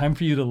 okay, it's time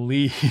for you to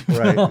leave.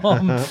 Right.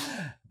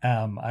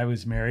 I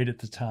was married at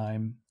the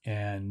time,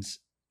 and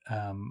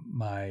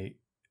my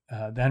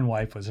then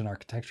wife was an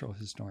architectural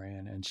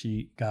historian, and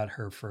she got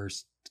her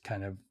first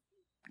kind of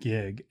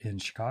gig in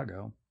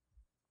Chicago.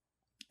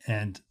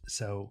 And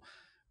so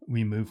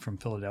we moved from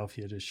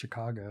Philadelphia to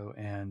Chicago,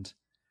 and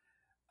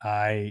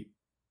I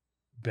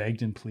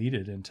begged and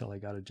pleaded until I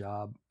got a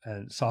job,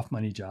 a soft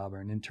money job,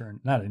 or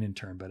not an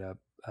intern, but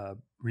a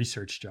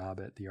research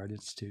job at the Art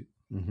Institute.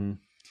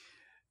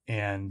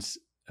 And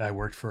I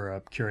worked for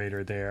a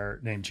curator there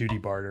named Judy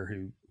Barter,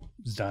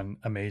 who's done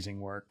amazing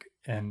work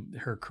in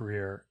her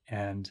career.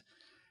 And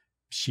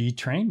she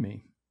trained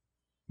me,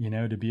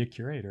 to be a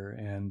curator.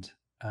 And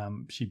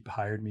she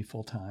hired me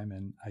full time,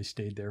 and I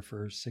stayed there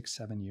for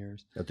 6-7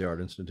 years at the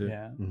Art Institute.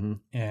 Yeah.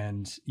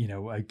 And,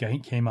 I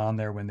came on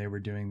there when they were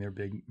doing their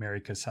big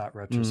Mary Cassatt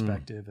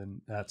retrospective.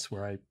 And that's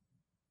where I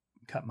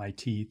cut my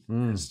teeth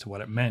as to what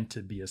it meant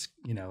to be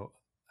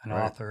an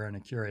author and a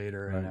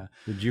curator. Right. And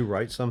did you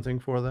write something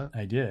for that?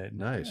 I did.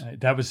 Nice.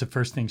 That was the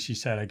first thing she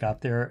said. I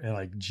got there in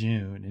like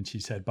June, and she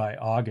said, by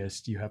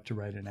August, you have to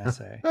write an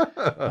essay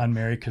on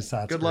Mary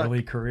Cassatt's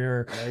early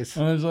career. Nice.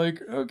 And I was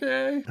like,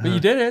 okay, but you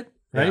did it.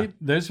 right?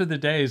 Those were the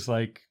days,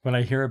 like when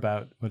I hear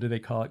about, what do they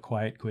call it,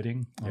 quiet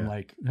quitting? I'm Yeah.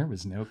 like, there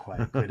was no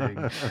quiet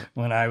quitting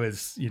when I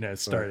was,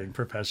 starting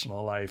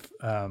professional life.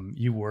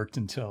 You worked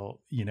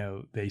until,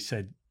 they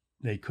said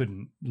they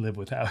couldn't live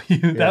without you.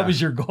 Yeah. That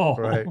was your goal.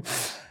 Right.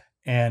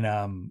 And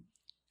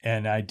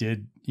I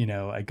did,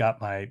 I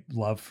got my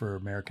love for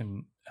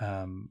American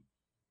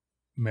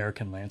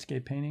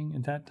landscape painting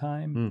at that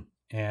time.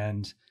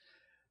 And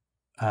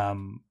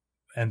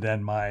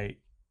then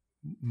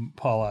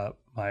Paula,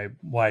 my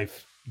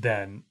wife,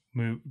 then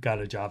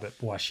got a job at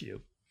WashU.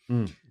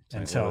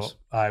 And so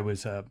I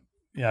was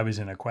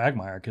in a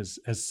quagmire because,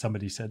 as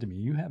somebody said to me,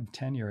 you have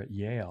tenure at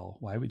Yale.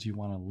 Why would you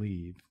want to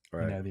leave,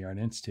 the Art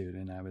Institute?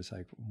 And I was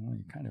like, well,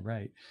 you're kind of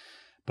right.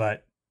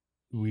 But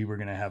we were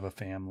going to have a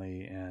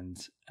family, and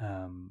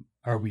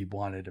or we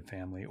wanted a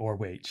family, or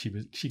wait,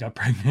 she got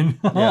pregnant.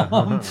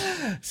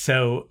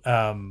 So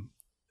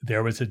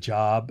there was a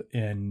job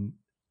in,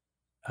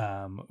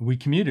 I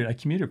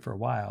commuted for a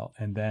while,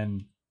 and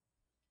then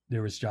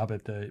there was a job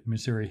at the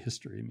Missouri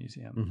History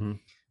Museum,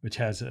 which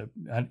has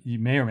you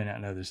may or may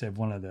not know this, they have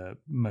one of the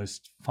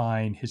most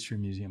fine history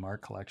museum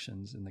art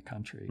collections in the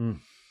country.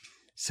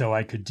 So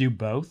I could do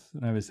both,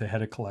 and I was the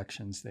head of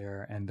collections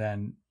there. And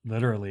then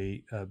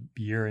literally a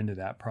year into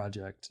that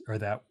project, or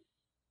that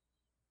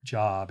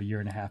job, a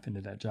year and a half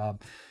into that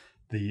job,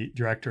 the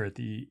director at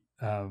the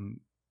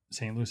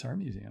St. Louis Art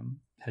Museum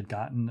had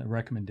gotten a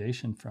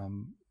recommendation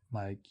from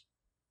my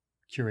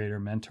curator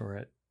mentor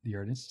at the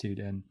Art Institute,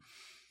 and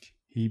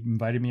he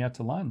invited me out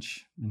to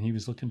lunch, and he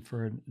was looking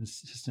for an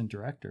assistant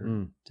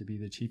director to be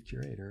the chief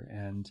curator.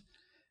 And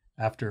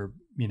after,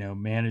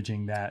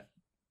 managing that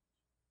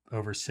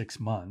over 6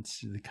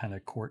 months, the kind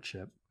of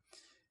courtship,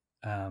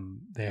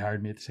 they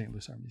hired me at the St.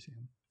 Louis Art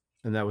Museum.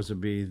 And that was to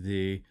be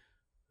the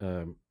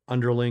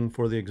underling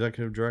for the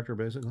executive director,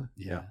 basically?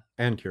 Yeah.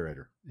 And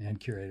curator.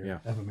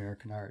 Of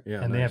American art.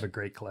 Yeah, and they have a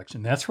great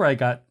collection. That's where I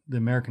got the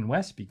American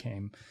West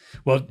became.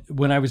 Well,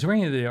 when I was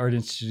working at the Art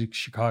Institute of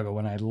Chicago,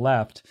 when I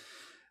left,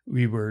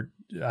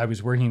 I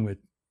was working with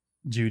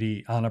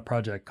Judy on a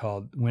project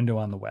called Window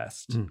on the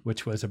West,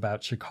 which was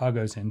about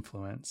Chicago's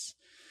influence,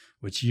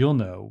 which you'll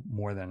know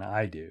more than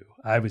I do.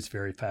 I was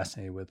very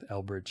fascinated with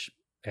Elbridge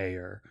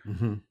Ayer,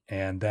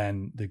 and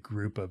then the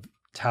group of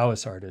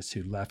Taoist artists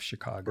who left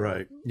Chicago,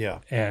 right? Yeah,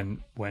 and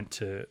went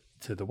to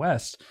the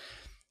West.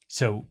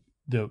 So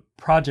the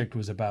project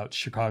was about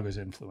Chicago's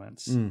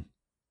influence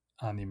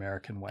on the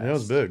American West. That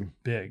was big.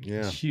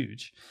 Yeah, it's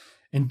huge,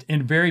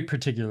 in very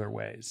particular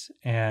ways.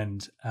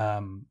 And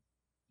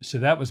so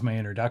that was my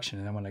introduction.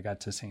 And then when I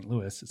got to St.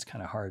 Louis, it's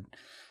kind of hard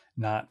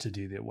not to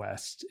do the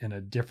West in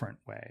a different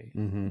way.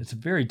 It's a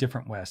very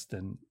different West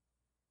than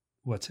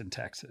what's in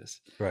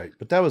Texas. Right.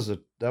 But that was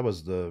the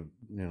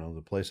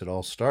the place it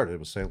all started. It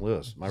was St.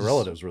 Louis. My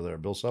relatives were there.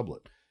 Bill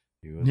Sublett.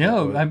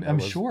 I'm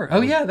sure.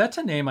 Yeah, that's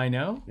a name I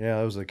know. Yeah,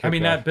 that was the kickoff. I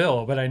mean, not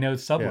Bill, but I know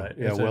Sublett.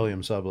 Yeah,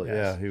 William Sublett. Yes.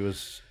 Yeah, he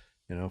was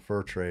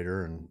fur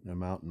trader and a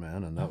mountain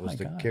man, and that was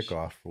the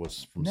kickoff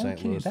was from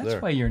St. Louis.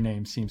 That's why your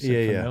name seems so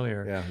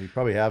familiar. Yeah, you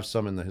probably have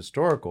some in the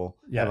historical.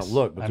 I don't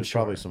look, but there's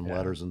probably some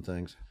letters and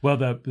things. Well,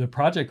 the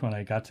project, when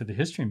I got to the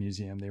History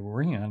Museum, they were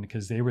working on,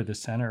 because they were the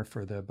center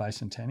for the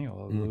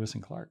bicentennial of Lewis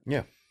and Clark.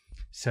 Yeah.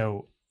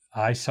 So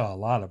I saw a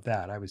lot of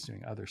that. I was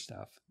doing other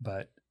stuff,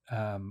 but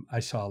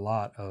I saw a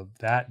lot of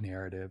that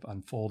narrative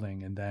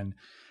unfolding. And then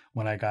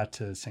when I got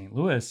to St.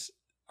 Louis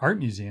Art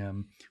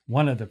Museum,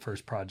 one of the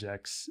first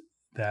projects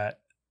that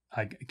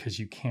because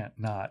you can't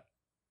not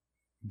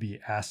be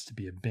asked to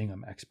be a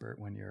Bingham expert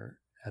when you're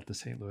at the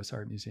St. Louis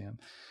Art Museum.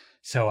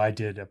 So I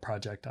did a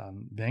project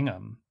on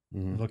Bingham,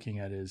 looking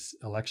at his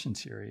election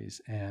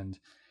series. And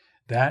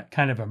that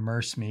kind of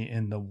immersed me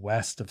in the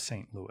west of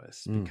St.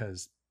 Louis,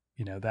 because,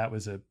 that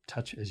was a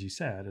touch, as you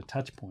said, a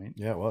touch point.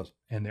 Yeah, it was.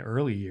 In the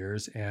early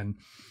years. And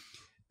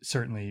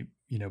certainly,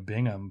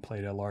 Bingham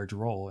played a large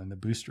role in the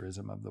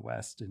boosterism of the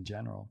West in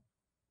general.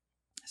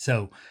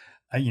 So,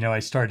 I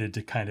started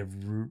to kind of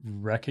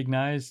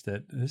recognize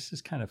that this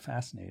is kind of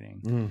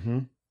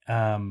fascinating.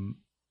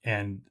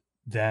 And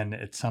then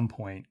at some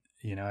point,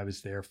 I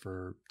was there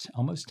for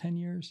almost 10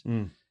 years,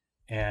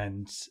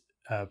 and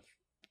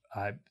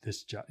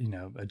this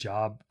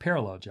job,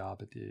 parallel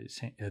job at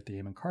the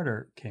Amon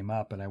Carter came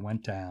up, and I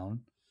went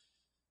down.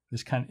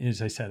 This kind of,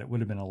 as I said, it would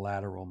have been a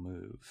lateral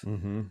move,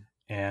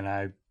 and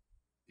I,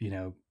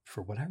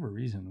 for whatever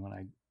reason, when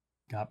I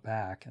got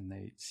back, and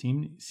they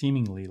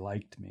seemingly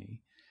liked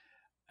me.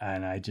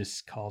 And I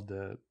just called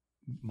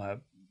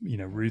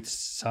Ruth's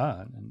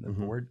son and the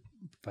board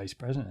vice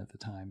president at the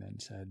time and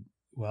said,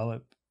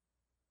 well,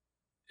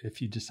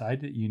 if you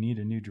decide that you need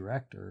a new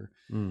director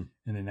in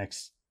the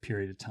next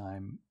period of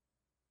time,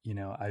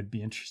 I'd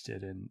be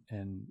interested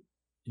in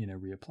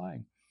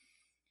reapplying.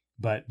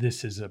 But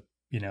this is a,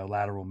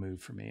 lateral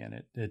move for me,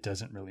 and it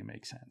doesn't really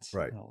make sense in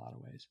a lot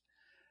of ways.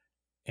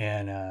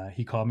 And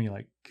he called me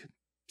like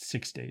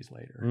 6 days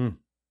later,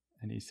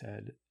 and he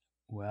said,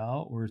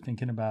 well, we're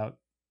thinking about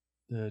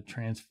the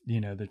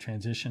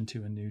transition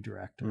to a new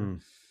director.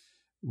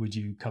 Would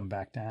you come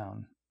back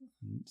down?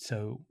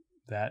 So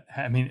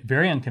I mean,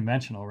 very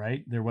unconventional,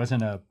 right? There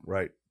wasn't a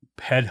Right.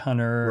 headhunter,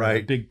 or a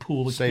Right. big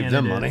pool of Saved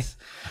them money. candidates.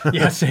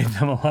 Yeah, saved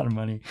them a lot of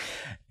money.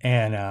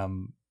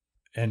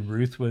 And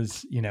Ruth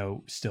was,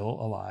 still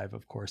alive,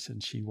 of course,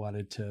 and she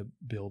wanted to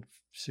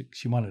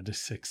she wanted a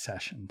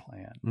succession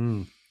plan.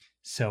 Mm,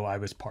 So I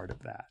was part of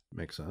that.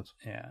 makes sense.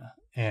 Yeah.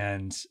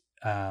 And,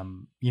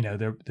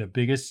 the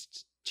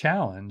biggest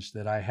challenge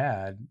that I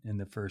had in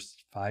the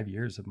first 5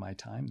 years of my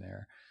time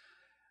there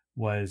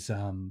was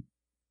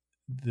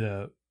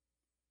the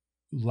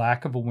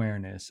lack of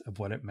awareness of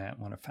what it meant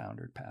when a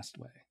founder had passed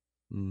away,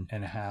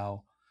 and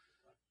how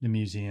the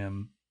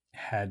museum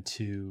had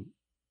to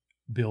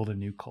build a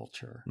new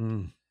culture,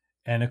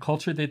 and a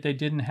culture that they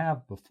didn't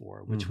have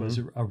before, which was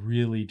a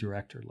really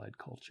director-led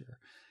culture.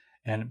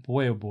 And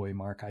boy, oh boy,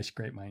 Mark, I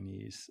scraped my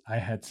knees. I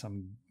had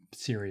some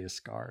serious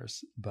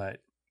scars,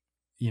 but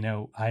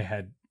I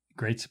had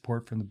great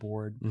support from the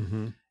board,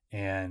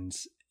 and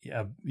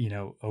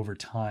over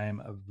time,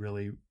 a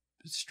really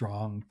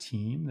strong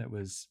team that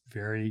was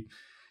very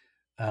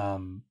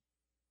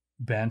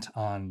bent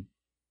on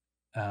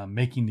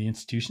making the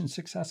institution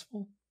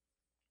successful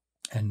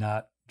and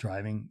not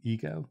driving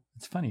ego.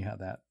 It's funny how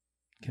that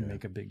can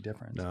make a big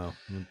difference. No,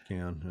 it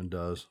can and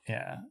does.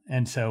 Yeah.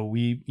 And so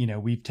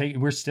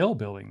we're still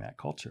building that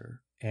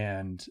culture,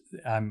 and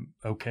I'm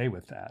okay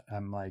with that.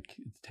 I'm like,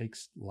 it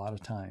takes a lot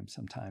of time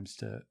sometimes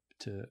to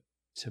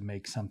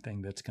make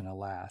something that's going to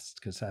last,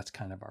 because that's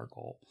kind of our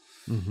goal.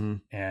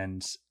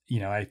 And,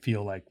 I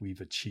feel like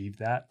we've achieved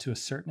that to a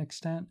certain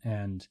extent,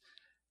 and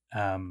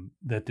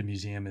that the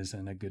museum is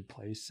in a good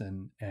place,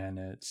 and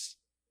it's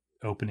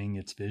opening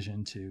its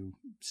vision to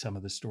some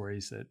of the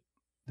stories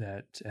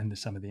and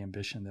some of the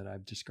ambition that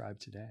I've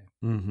described today.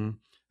 And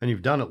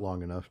you've done it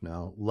long enough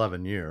now,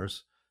 11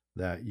 years,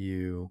 that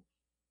you're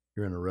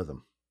in a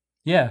rhythm.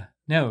 Yeah.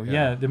 No.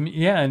 Yeah.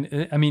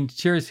 And I mean,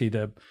 seriously,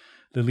 the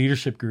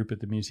leadership group at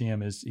the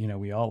museum is,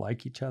 we all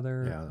like each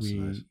other. Yeah, that's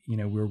nice.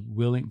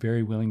 We're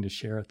very willing to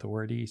share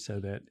authority, so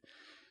that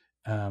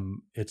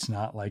it's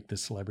not like the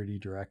celebrity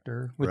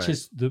director, which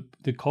is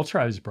the culture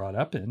I was brought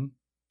up in.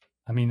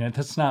 I mean,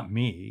 that's not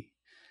me,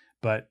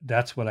 but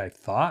that's what I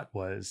thought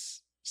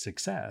was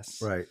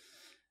success. Right.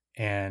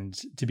 And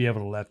to be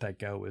able to let that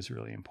go was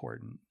really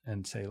important,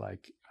 and say,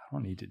 like, I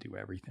don't need to do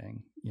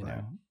everything.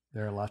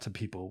 There are lots of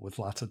people with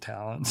lots of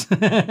talents.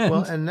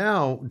 Well, and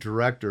now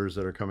directors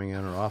that are coming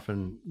in are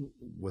often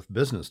with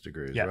business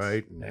degrees,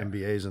 right? And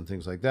MBAs and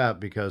things like that,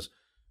 because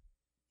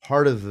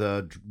part of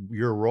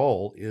your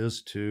role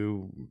is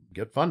to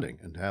get funding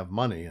and have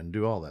money and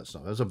do all that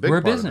stuff. That's a big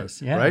part business.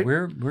 Of it, right?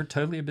 We're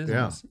totally a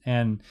business. Yeah.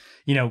 And,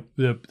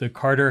 the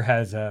Carter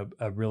has a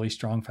really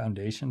strong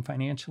foundation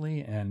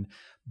financially,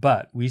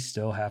 but we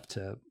still have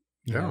to,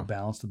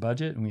 balance the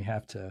budget, and we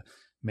have to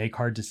make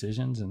hard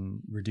decisions and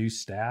reduce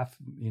staff,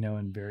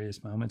 in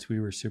various moments. We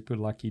were super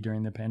lucky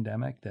during the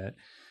pandemic that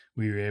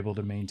we were able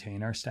to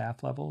maintain our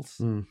staff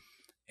levels.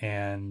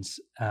 And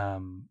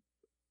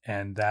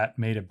that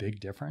made a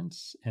big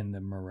difference in the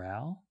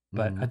morale.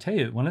 But I tell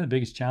you, one of the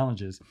biggest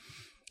challenges,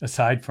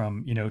 aside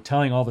from,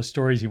 telling all the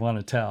stories you want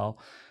to tell,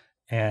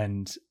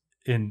 and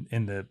in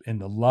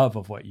the love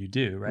of what you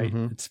do, right?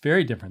 It's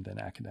very different than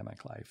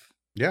academic life.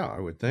 Yeah, I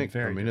would think.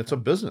 It's a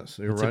business.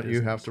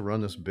 You have to run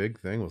this big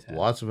thing with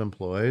lots of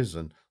employees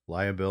and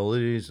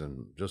liabilities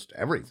and just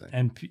everything.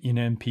 And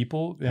and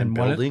people and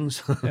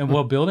buildings.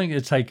 Building.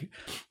 It's like,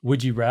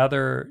 would you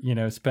rather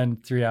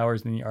spend 3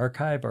 hours in the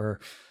archive, or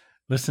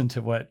listen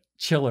to what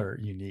chiller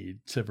you need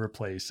to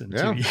replace in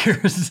 2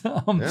 years?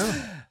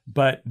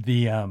 But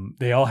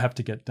they all have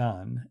to get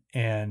done,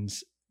 and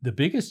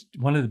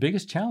one of the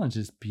biggest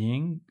challenges is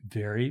being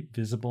very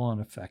visible and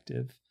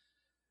effective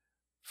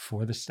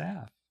for the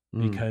staff.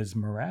 Because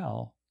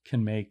morale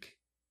can make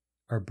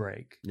or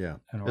break. Yeah,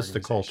 it's the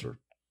culture.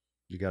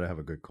 You got to have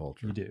a good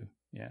culture. You do.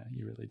 Yeah,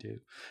 you really do.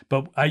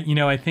 But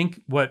I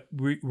think what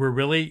we're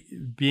really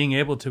being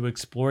able to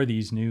explore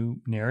these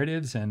new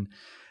narratives, and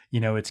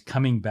it's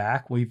coming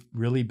back. We've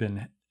really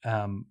been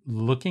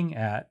looking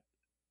at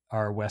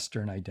our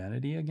Western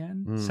identity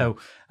again. So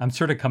I'm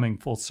sort of coming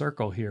full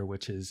circle here,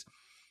 which is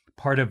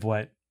part of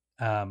what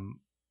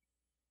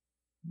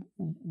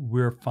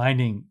we're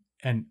finding,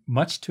 and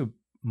much to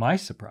my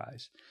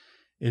surprise,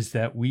 is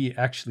that we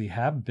actually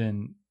have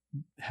been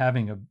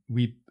having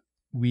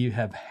we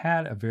have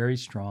had a very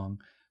strong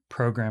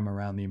program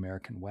around the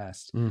American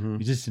West.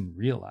 We just didn't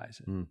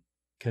realize it,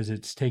 because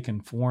it's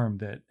taken form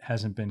that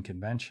hasn't been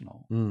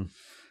conventional.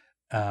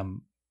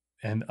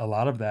 And a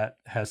lot of that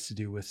has to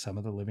do with some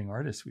of the living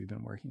artists we've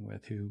been working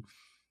with, who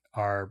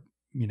are,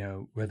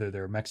 whether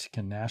they're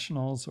Mexican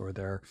nationals, or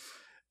they're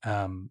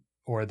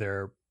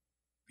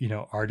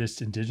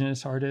artists,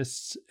 indigenous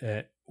artists,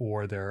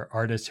 or they're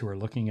artists who are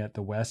looking at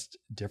the West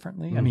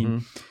differently. I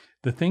mean,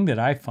 the thing that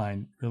I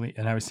find really,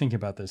 and I was thinking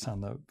about this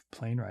on the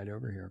plane ride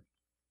over here,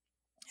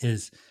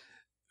 is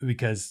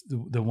because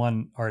the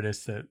one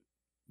artist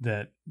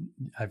that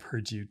I've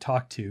heard you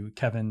talk to,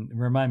 Kevin,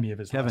 remind me of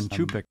his Kevin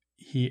Chupik.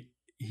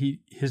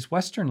 His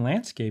Western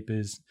landscape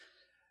is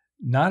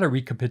not a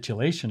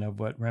recapitulation of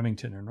what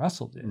Remington and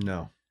Russell did.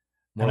 No.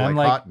 More And like I'm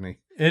like, cottony.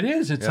 it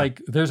is. It's Yeah.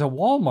 like there's a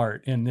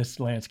Walmart in this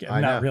landscape.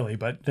 I Not know. really,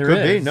 but there Could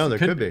is. be. No, there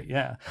could be.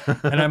 Yeah.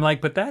 And I'm like,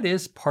 but that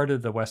is part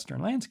of the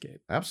Western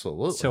landscape.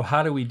 Absolutely. So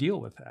how do we deal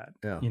with that?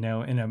 Yeah. You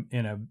know, in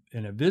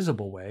a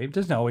visible way. It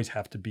doesn't always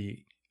have to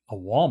be a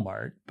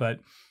Walmart,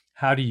 but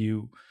how do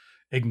you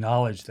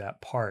acknowledge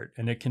that part?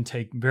 And it can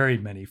take very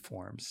many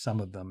forms, some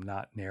of them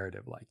not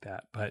narrative like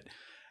that. But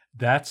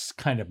that's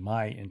kind of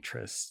my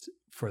interest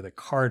for the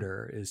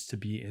Carter, is to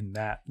be in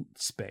that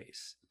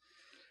space.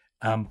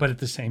 But at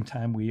the same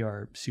time, we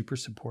are super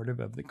supportive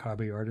of the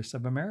Cowboy Artists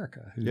of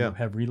America, who Yeah.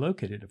 have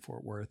relocated to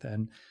Fort Worth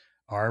and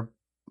are,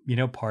 you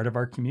know, part of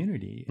our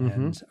community. Mhm.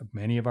 And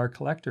many of our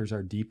collectors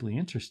are deeply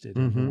interested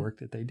in Mhm. the work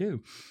that they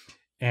do.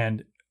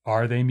 And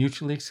are they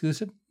mutually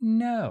exclusive?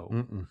 No.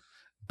 Mm-mm.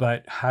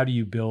 But how do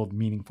you build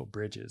meaningful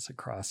bridges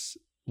across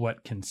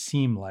what can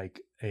seem like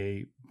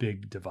a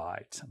big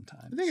divide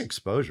sometimes? I think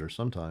exposure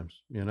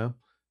sometimes, you know,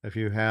 if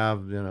you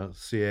have, you know,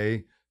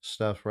 CA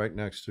stuff right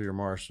next to your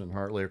Marston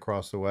Hartley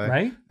across the way.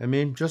 Right? I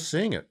mean, just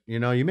seeing it, you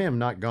know, you may have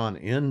not gone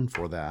in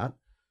for that.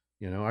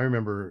 You know, I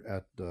remember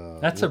at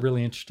That's a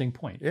really interesting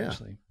point, Yeah.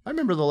 actually. I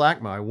remember the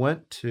LACMA. I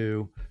went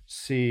to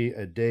see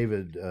a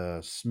David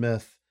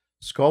Smith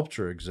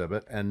sculpture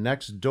exhibit, and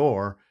next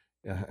door,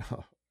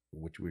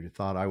 which we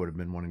thought I would have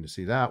been wanting to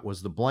see, that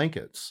was the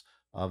blankets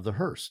of the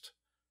Hearst.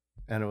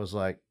 And it was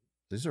like,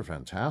 these are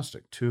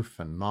fantastic. Two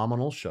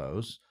phenomenal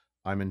shows.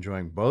 I'm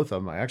enjoying both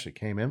of them. I actually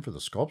came in for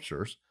the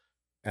sculptures,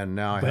 and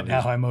now But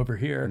now I'm over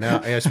here. now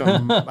I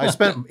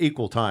spent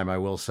equal time, I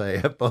will say,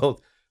 at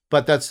both.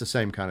 But that's the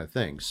same kind of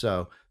thing.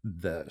 So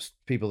the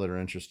people that are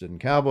interested in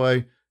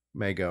cowboy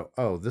may go,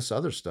 oh, this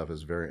other stuff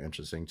is very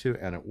interesting too.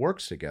 And it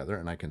works together,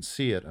 and I can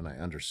see it and I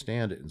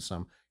understand it in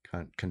some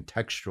kind of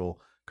contextual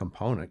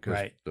component, because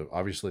Right.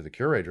 obviously the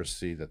curators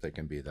see that they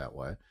can be that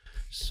way.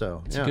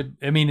 So It's yeah. good.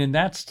 I mean, and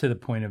that's to the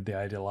point of the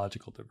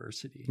ideological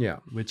diversity. Yeah.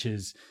 Which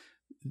is,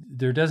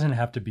 there doesn't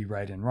have to be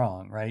right and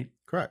wrong, right?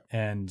 Correct.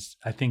 And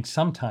I think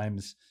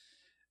sometimes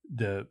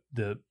the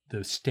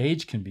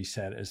stage can be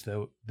set as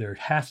though there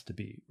has to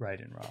be right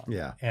and wrong.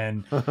 Yeah.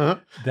 And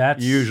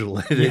that's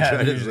Usually it is, yeah,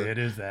 right, usually isn't it? it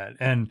is that.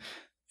 And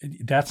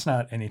that's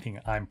not anything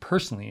I'm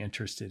personally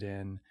interested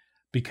in,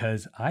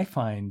 because I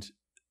find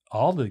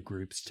all the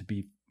groups to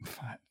be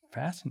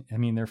fascinating. I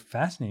mean, they're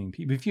fascinating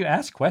people. If you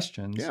ask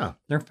questions, Yeah.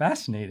 they're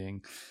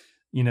fascinating.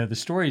 You know, the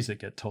stories that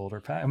get told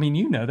are I mean,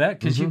 you know that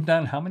because Mhm. you've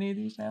done how many of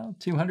these now?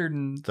 200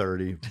 and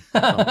 30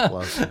 something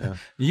plus. Yeah.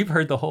 You've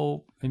heard the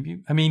whole.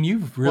 I mean,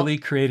 you've really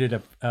created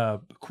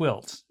a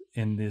quilt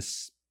in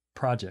this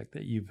project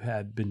that you've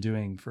been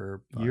doing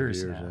for 5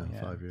 years now. Yeah,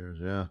 Yeah. 5 years.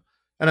 Yeah.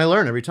 And I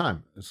learn every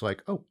time. It's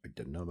like, oh, I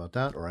didn't know about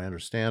that, or I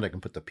understand. I can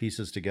put the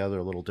pieces together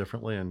a little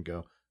differently and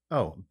go,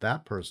 oh,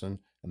 that person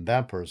and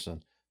that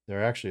person,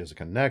 there actually is a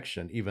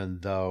connection, even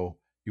though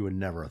you would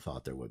never have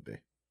thought there would be.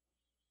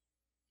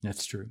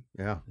 That's true.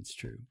 Yeah. That's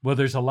true. Well,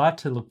 there's a lot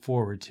to look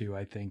forward to,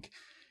 I think,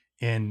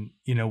 in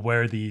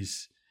where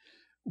these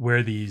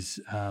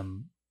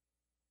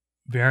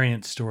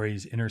variant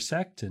stories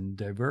intersect and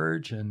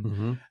diverge, and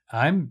Mm-hmm.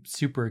 I'm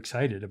super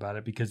excited about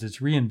it because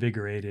it's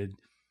reinvigorated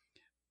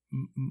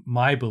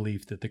my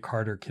belief that the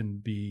Carter can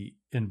be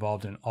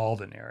involved in all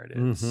the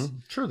narratives, Mm-hmm.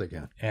 Sure they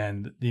can.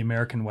 and the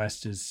American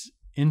West is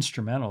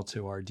instrumental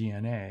to our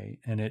DNA,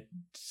 and it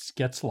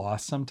gets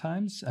lost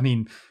sometimes. I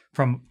mean,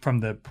 from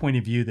the point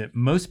of view that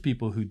most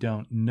people who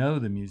don't know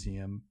the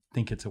museum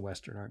think it's a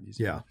Western art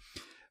museum. Yeah.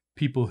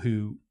 People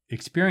who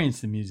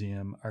experience the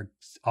museum are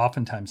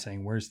oftentimes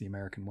saying, "Where's the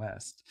American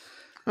West?"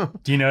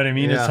 Do you know what I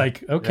mean? Yeah. It's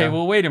like, okay, Yeah.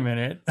 well, wait a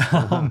minute.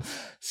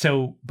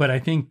 But I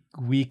think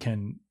we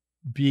can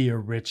be a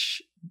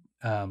rich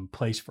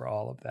place for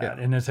all of that. Yeah.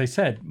 And as I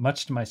said,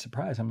 much to my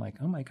surprise, I'm like,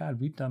 oh my God,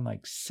 we've done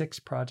like 6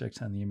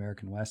 projects on the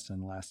American West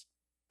in the last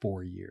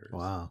 4 years.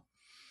 Wow.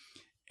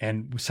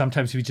 And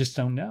sometimes we just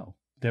don't know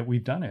that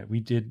we've done it. We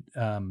did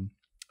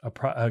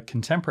a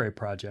contemporary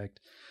project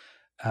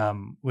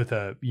with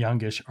a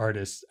youngish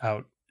artist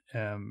out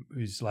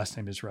whose last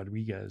name is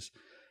Rodriguez.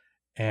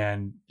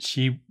 And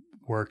she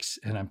works,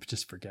 and I'm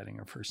just forgetting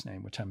her first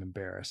name, which I'm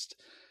embarrassed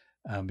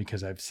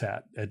because I've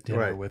sat at dinner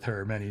Right. with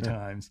her many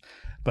times.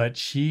 But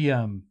she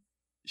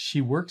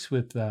works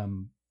with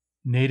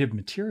native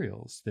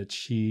materials that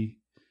she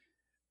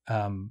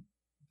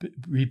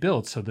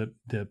rebuilds. So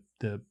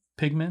the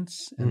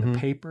pigments and Mhm. the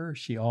paper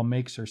she all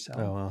makes herself.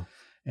 Oh, wow.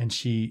 And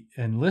she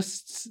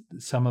enlists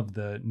some of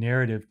the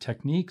narrative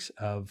techniques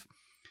of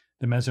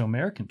the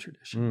Mesoamerican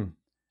tradition. Mm.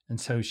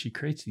 And so she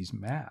creates these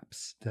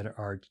maps that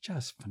are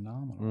just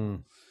phenomenal.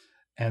 Mm.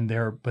 And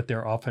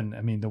they're often,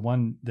 I mean, the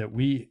one that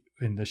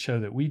in the show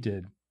that we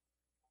did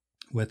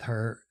with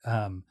her,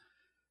 it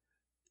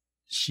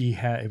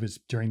was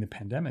during the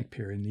pandemic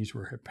period, and these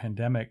were her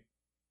pandemic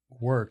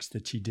works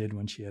that she did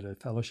when she had a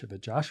fellowship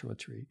at Joshua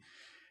Tree.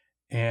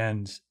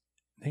 And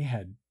they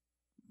had,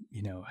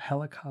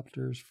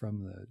 helicopters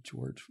from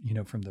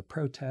from the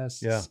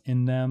protests Yeah.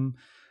 in them,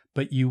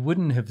 but you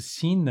wouldn't have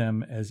seen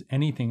them as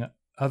anything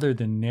other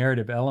than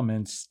narrative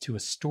elements to a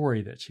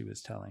story that she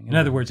was telling. In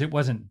other words, it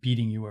wasn't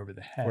beating you over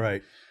the head,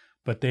 Right.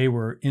 but they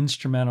were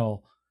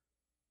instrumental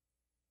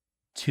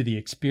to the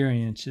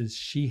experiences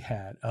she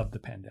had of the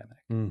pandemic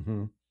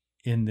Mm-hmm.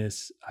 in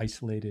this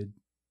isolated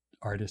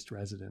artist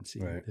residency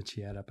Right. that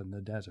she had up in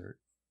the desert.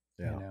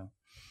 Yeah. You know,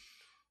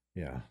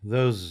 Yeah.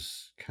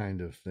 Those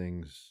kind of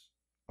things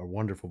are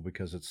wonderful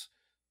because it's,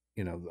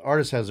 the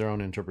artist has their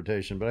own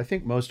interpretation, but I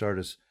think most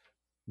artists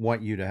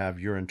want you to have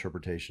your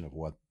interpretation of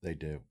what they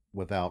do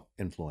without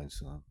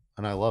influencing them.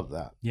 And I love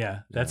that.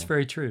 yeah, that's Yeah.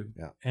 very true.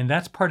 Yeah. And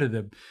that's part of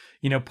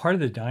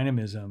the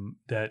dynamism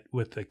that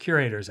with the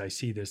curators, I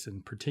see this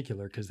in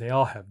particular because they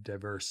all have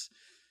diverse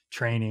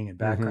training and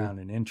background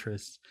and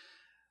interests,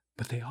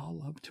 but they all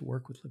love to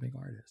work with living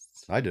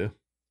artists. I do.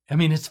 I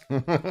mean, it's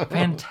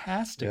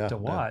fantastic Yeah, to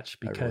no, watch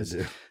I really because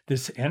do.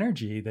 this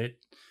energy that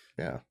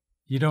Yeah.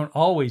 you don't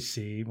always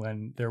see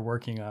when they're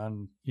working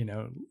on,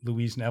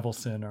 Louise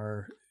Nevelson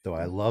or Though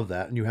I love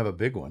that. And you have a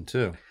big one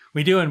too.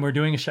 we do, and we're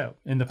doing a show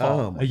in the fall,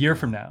 Oh, my a year God.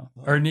 from now,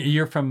 or a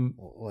year from,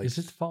 Like, is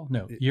it the fall?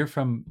 No, year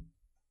from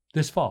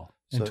this fall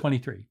in So-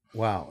 23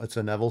 wow. It's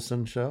a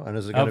Nevelson show. And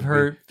is it going of to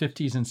her be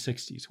 50s and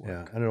 60s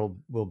work. Yeah, and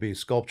will be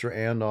sculpture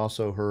and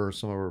also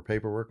some of her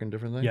paperwork and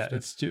different things. Yeah,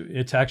 too?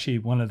 it's actually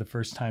one of the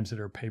first times that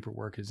her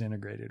paperwork is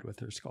integrated with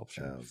her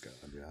sculpture. Oh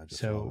god, yeah. I just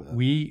So love that.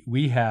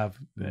 we have,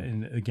 Mm.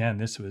 and again,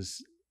 this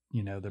was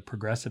the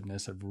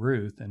progressiveness of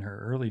Ruth in her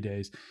early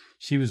days.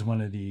 She was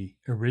one of the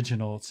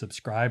original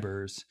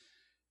subscribers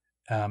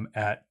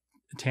at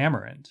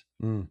Tamarind.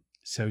 Mm.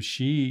 So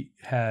she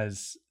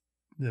has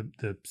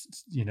the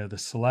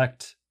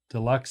select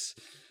deluxe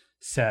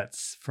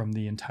sets from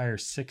the entire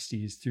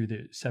 60s through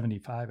the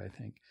 75, I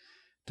think,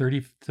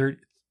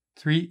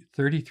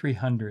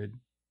 3,300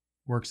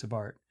 works of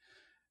art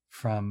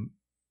from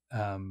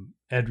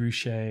Ed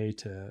Ruscha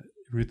to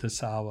Ruth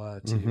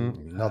Asawa to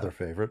Another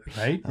favorite.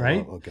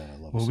 right. Oh god, I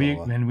love Well,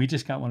 Asawa. we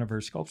just got one of her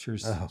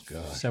sculptures Oh,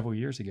 gosh. several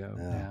years ago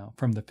Yeah. now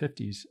from the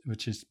 50s,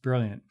 which is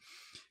brilliant.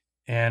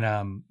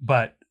 And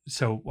but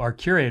so our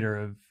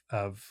curator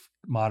of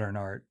modern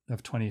art,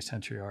 of 20th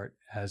century art,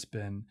 has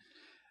been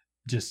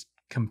just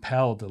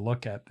compelled to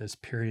look at this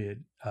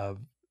period of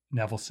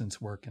Nevelson's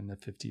work in the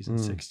 50s and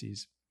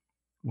 60s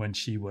when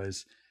she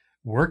was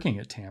working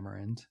at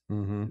Tamarind.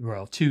 Mm-hmm.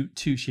 Well,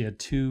 she had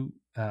two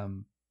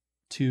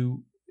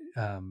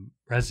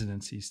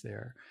residencies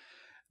there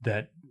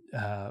that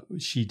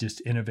she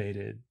just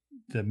innovated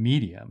the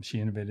medium. She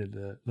innovated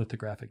the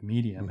lithographic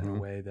medium in a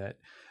way that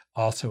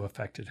also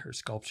affected her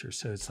sculpture.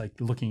 So it's like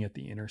looking at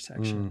the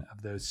intersection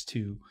of those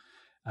two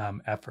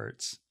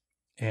efforts.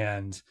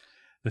 And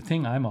the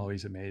thing I'm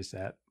always amazed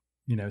at,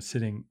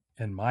 sitting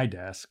in my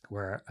desk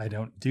where I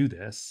don't do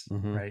this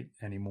right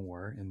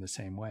anymore in the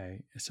same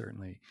way,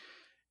 certainly,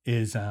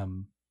 is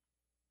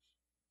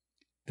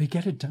they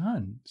get it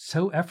done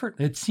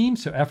it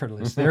seems so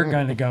effortless. They're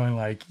kind of going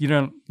like,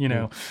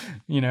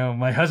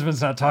 my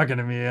husband's not talking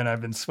to me and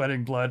I've been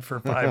sweating blood for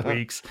 5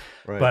 weeks.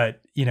 Right.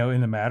 But,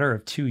 in the matter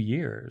of 2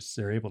 years,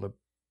 they're able to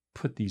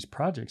put these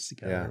projects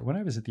together. Yeah. When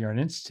I was at the Art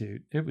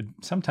Institute,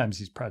 sometimes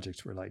these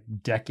projects were like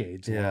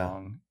decades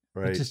long.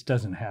 Right. It just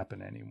doesn't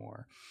happen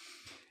anymore.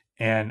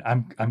 And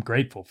I'm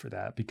grateful for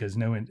that because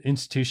no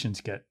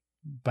institutions get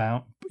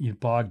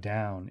bogged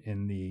down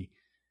in the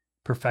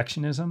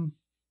perfectionism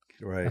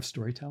Right. of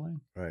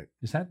storytelling. Right.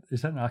 Is that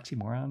an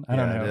oxymoron? I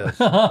Yeah,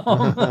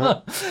 don't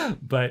know.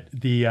 But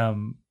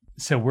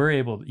so we're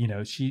able,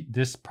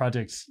 this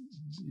project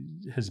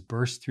has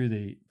burst through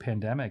the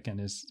pandemic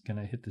and is going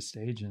to hit the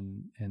stage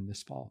in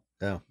this fall.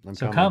 Yeah.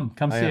 So come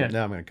see it.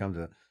 Now I'm going to come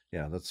to.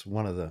 Yeah, that's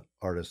one of the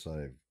artists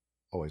I've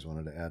always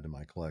wanted to add to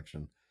my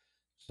collection.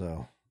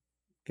 So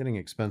getting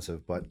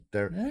expensive, but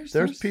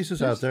there's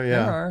pieces out there.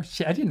 Yeah. There are.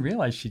 I didn't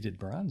realize she did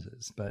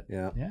bronzes, but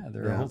there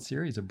are a whole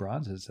series of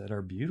bronzes that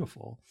are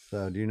beautiful.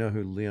 So do you know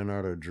who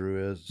Leonardo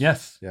Drew is?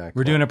 Yes. Yeah.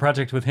 We're doing a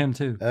project with him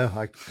too. Oh,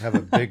 I have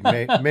a big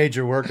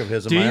major work of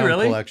his in Do my you own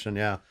really? collection.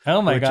 Yeah.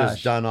 Oh my which gosh.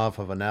 is done off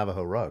of a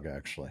Navajo rug,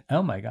 actually.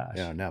 Oh my gosh.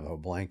 Yeah, Navajo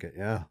blanket.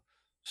 Yeah.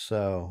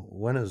 So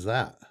when is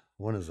that?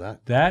 When is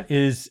that? That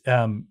is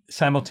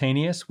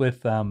simultaneous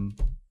with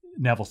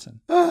Nevelson.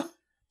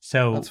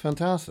 So that's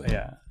fantastic.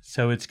 Yeah.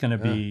 So it's going to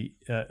be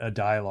a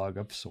dialogue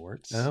of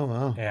sorts. Oh,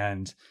 wow.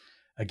 And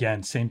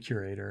again, same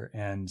curator.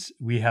 And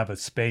we have a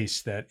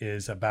space that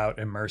is about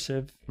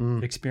immersive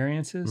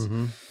experiences.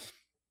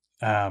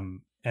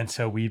 And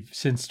so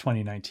since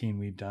 2019,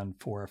 we've done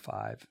 4 or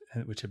 5,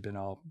 which have been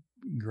all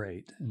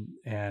great.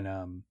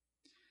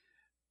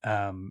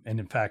 And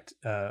in fact,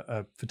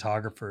 a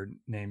photographer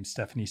named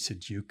Stephanie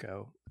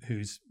Sejuko,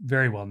 who's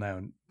very well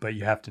known, but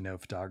you have to know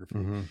photography,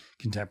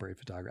 contemporary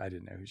photography. I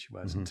didn't know who she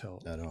was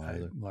until I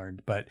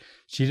learned. But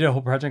she did a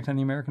whole project on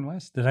the American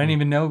West that I didn't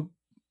even know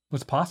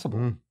was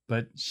possible.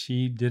 But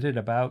she did it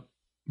about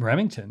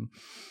Remington.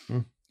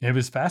 It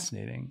was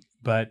fascinating,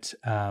 but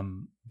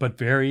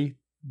very,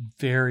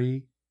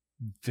 very,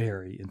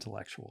 very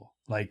intellectual.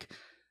 Like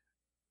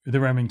the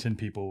Remington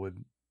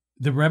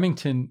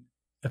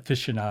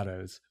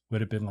aficionados would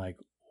have been like,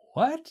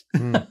 what?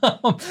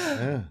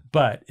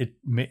 But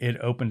it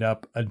opened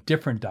up a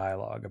different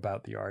dialogue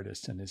about the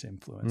artist and his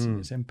influence and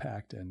his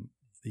impact and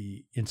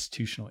the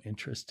institutional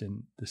interest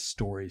in the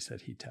stories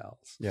that he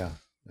tells. Yeah.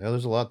 Yeah,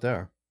 there's a lot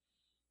there.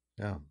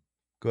 Yeah,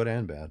 good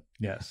and bad.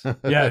 Yes.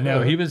 Yeah.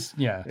 No, he was.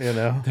 Yeah. You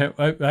know.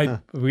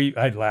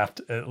 I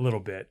laughed a little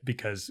bit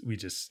because we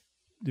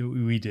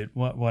did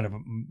one of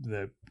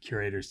the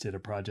curators did a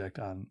project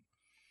on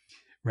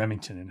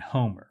Remington and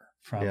Homer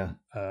from.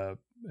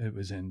 It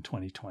was in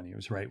 2020. It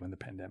was right when the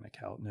pandemic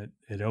hit, and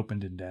it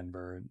opened in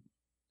Denver,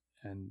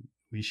 and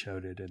we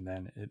showed it, and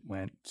then it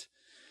went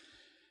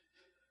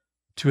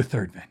to a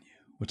third venue,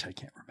 which I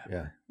can't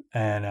remember.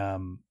 Yeah.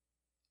 And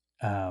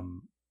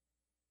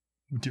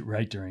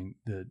right during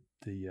the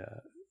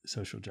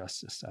social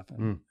justice stuff,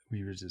 and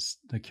we were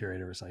the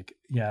curator was like,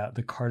 yeah,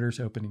 the Carter's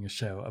opening a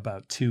show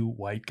about two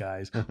white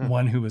guys,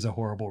 one who was a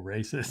horrible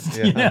racist,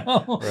 Yeah, you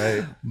know,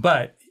 right.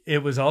 But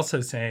it was also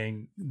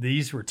saying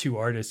these were two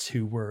artists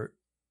who were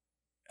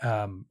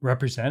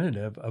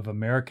representative of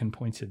American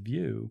points of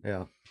view.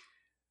 Yeah.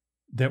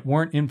 That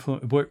weren't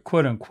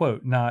quote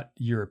unquote, not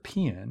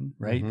European,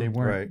 right? They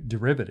weren't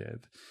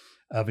derivative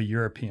of a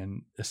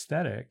European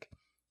aesthetic.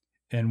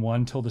 And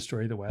one told the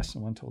story of the West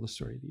and one told the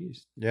story of the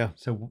East. Yeah.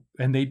 So,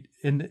 and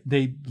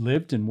they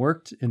lived and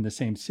worked in the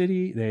same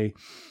city. They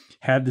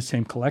had the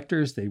same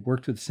collectors. They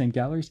worked with the same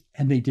galleries,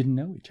 and they didn't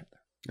know each other.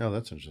 Oh,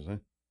 that's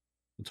interesting.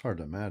 It's hard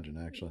to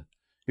imagine, actually.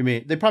 You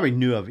mean they probably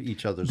knew of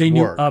each other's They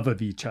work. knew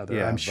of each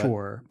other, I'm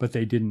sure, but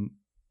they didn't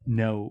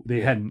know. They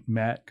hadn't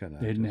met.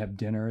 They didn't have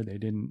dinner. They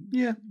didn't.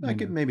 Yeah, I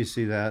could maybe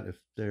see that if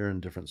they're in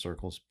different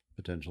circles,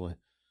 potentially.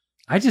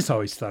 I just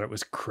always thought it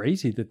was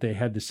crazy that they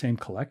had the same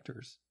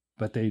collectors,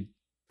 but they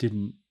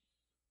didn't.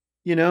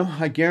 You know,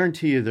 I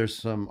guarantee you there's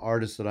some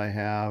artists that I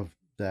have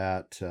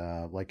that,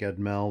 like Ed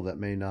Mell, that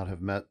may not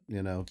have met,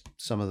 you know,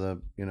 some of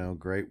the, you know,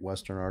 great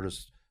Western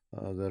artists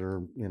that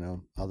are, you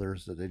know,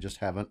 others that they just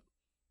haven't,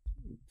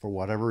 for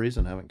whatever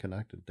reason, haven't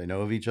connected. They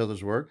know of each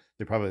other's work.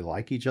 They probably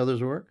like each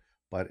other's work,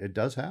 but it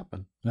does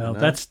happen. Well,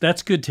 you know?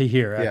 That's good to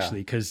hear,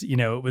 actually, because, you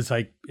know,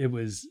 it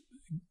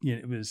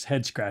was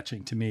head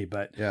scratching to me,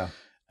 but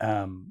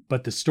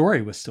but the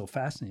story was still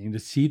fascinating to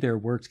see their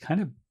works,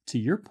 kind of to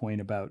your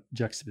point about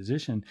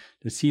juxtaposition,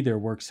 to see their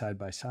work side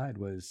by side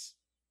was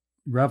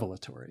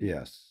revelatory.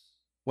 Yes.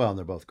 Well, and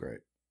they're both great.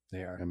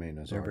 They are. I mean,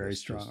 they're very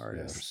strong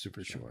artists, they're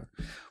super sure.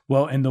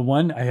 Well, and the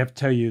one I have to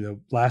tell you, the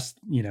last,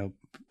 you know,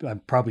 I'm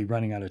probably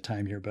running out of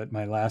time here, but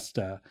my last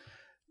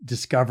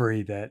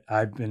discovery that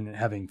I've been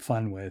having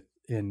fun with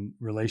in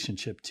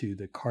relationship to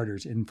the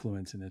Carter's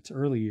influence in its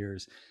early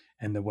years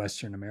and the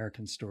Western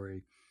American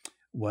story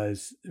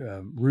was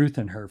Ruth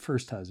and her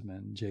first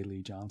husband, J.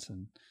 Lee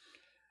Johnson,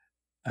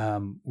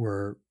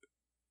 were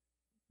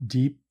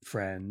deep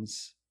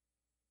friends.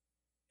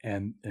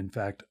 And in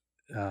fact,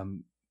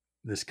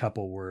 this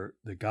couple were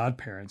the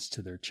godparents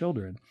to their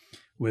children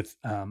with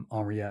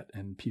Henriette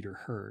and Peter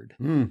Hurd.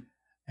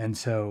 And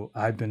so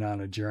I've been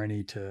on a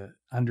journey to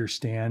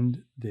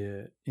understand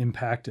the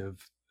impact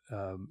of,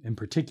 in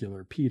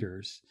particular,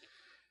 Peter's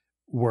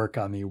work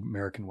on the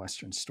American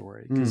Western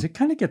story, because it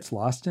kind of gets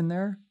lost in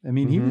there. I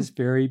mean, he was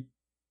very,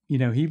 you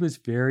know, he was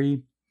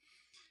very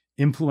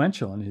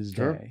influential in his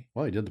day.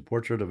 Well, he did the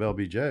portrait of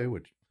LBJ,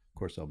 which of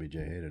course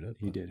LBJ hated it.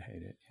 He did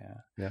hate it.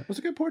 Yeah. It was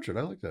a good portrait.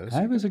 I like that.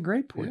 It was a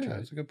great portrait. Yeah,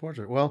 it's a good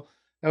portrait. Well,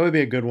 that would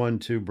be a good one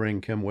to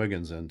bring Kim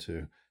Wiggins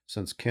into,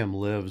 since Kim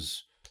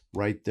lives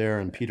right there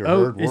in Peter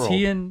Hurd world. Is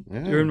he in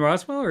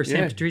Roswell or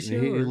San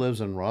Patricio? He lives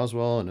in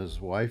Roswell, and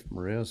his wife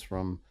Maria is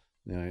from,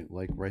 you know,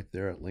 like right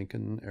there at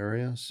Lincoln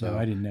area. So no,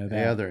 I didn't know that.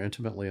 Yeah, they're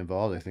intimately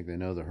involved. I think they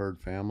know the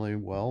Hurd family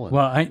well.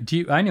 Well,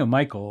 I know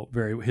Michael,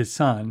 his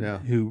son,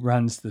 who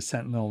runs the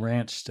Sentinel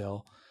Ranch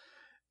still,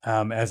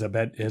 as a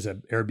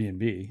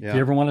Airbnb. Yeah. If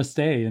you ever want to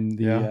stay in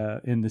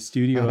the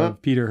studio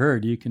of Peter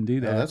Hurd, you can do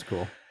that. Oh, that's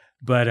cool.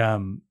 But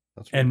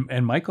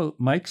and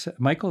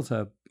Michael's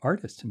a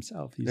artist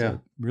himself. He's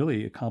a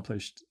really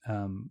accomplished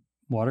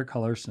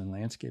watercolorist and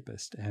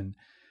landscapist, and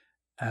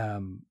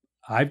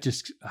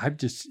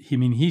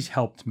he's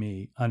helped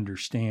me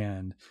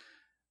understand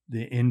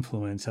the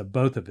influence of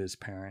both of his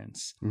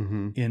parents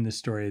in the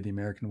story of the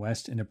American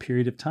West in a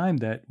period of time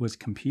that was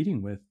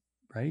competing with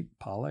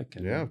Pollock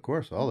and of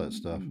course, all that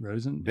stuff,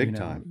 Rosen, big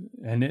time,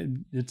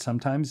 and it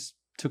sometimes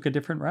took a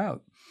different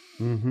route.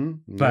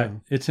 But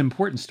it's an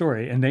important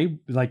story, and they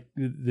like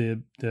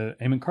the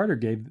Amon Carter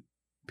gave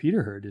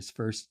Peter Hurd his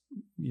first,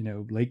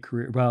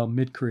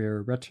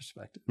 mid-career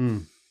retrospective.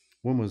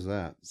 When was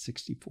that?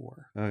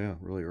 1964. Oh yeah,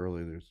 really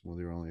early.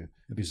 They were only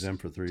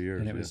exempt for 3 years,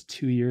 and it was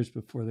 2 years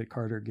before that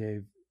Carter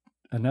gave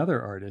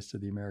another artist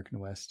of the American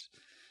West.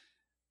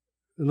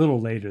 A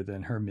little later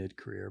than her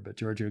mid-career, but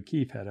Georgia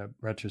O'Keeffe had a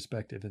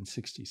retrospective in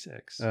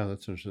 1966. Oh,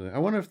 that's interesting. I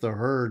wonder if the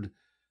Hurd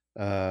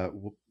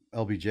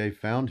LBJ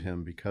found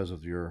him because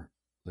of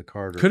the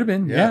Carter. Could have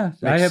been, yeah.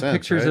 I have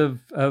pictures of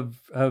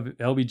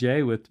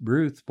LBJ with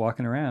Ruth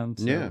walking around.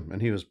 So. Yeah,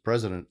 and he was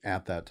president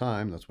at that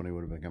time. That's when he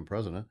would have become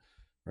president,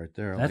 right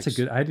there. That's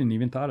I didn't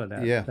even thought of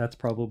that. Yeah, that's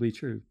probably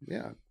true.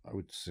 Yeah,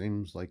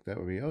 seems like that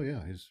would be. Oh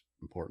yeah, he's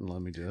important.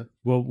 Let me do it.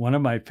 Well, one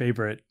of my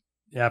favorite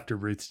after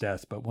Ruth's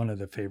death, but one of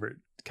the favorite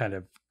kind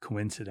of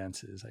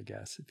coincidences, I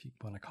guess, if you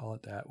want to call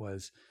it that,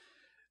 was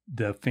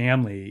the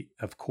family,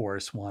 of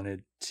course,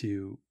 wanted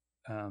to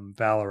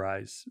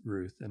valorize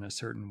Ruth in a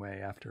certain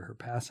way after her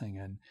passing.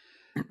 And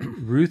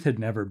Ruth had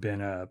never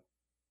been a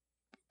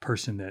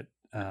person that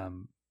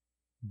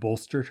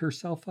bolstered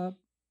herself up.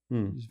 She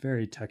was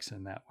very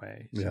Texan that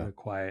way, sort of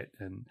quiet.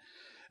 And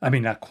I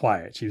mean, not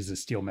quiet. She was a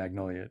steel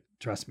magnolia,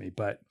 trust me,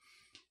 but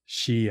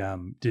she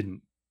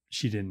didn't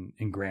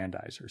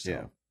aggrandize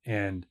herself.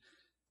 And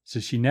so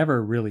she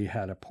never really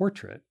had a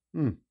portrait.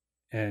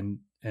 And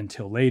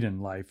until late in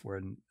life,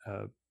 when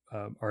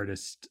an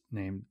artist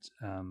named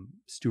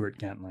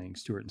Stuart and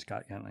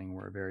Scott Gentling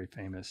were very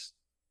famous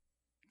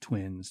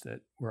twins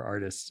that were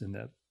artists in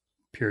the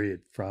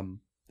period from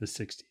the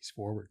 60s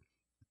forward.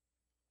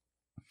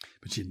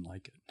 But she didn't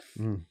like it.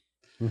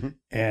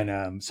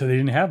 And so they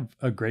didn't have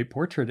a great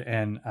portrait.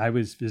 And I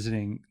was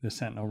visiting the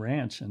Sentinel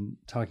Ranch and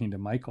talking to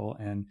Michael,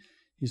 and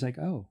he's like,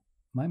 "Oh,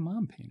 my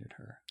mom painted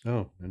her.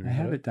 And I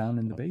have it down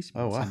in the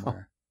basement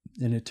somewhere."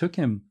 And it took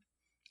him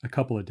a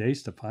couple of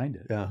days to find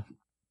it.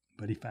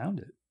 But he found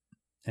it.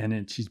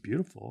 And she's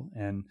beautiful.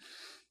 And,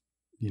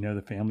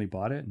 the family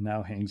bought it and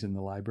now hangs in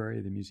the library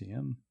of the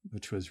museum,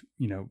 which was,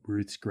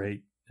 Ruth's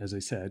great, as I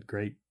said,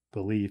 great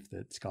belief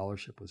that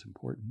scholarship was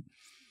important.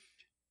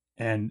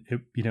 And,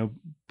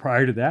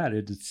 prior to that,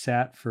 it had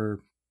sat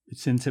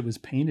since it was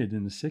painted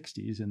in the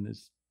 60s in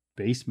this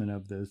basement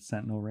of the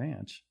Sentinel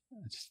Ranch.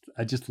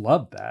 I just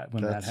love that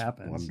when that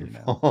happens.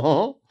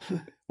 Wonderful.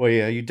 Well,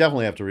 yeah, you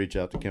definitely have to reach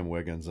out to Kim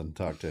Wiggins and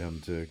talk to him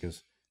too,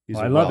 because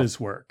I love his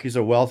work. He's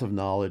a wealth of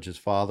knowledge. His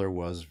father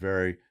was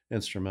very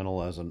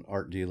instrumental as an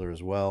art dealer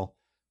as well.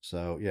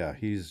 So yeah,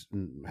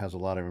 has a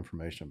lot of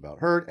information about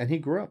her, and he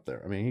grew up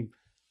there. I mean,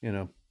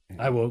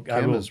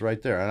 Kim is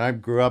right there, and I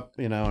grew up,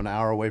 an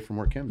hour away from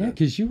where Kim did. Yeah,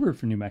 because you were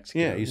from New Mexico.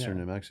 Yeah, Eastern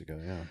New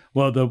Mexico. Yeah.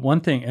 Well, the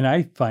one thing, and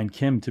I find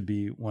Kim to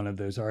be one of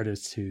those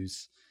artists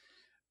who's,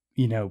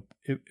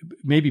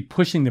 maybe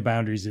pushing the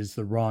boundaries is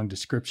the wrong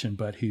description,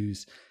 but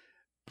who's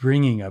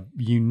bringing a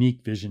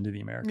unique vision to the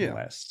American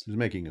West. He's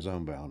making his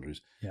own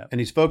boundaries. Yeah. And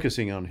he's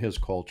focusing on his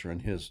culture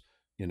and his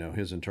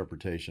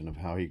interpretation of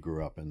how he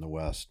grew up in the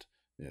West,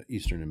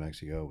 Eastern New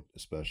Mexico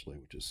especially,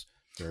 which is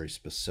very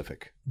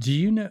specific. Do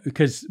you know,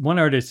 because one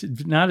artist,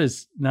 not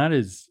as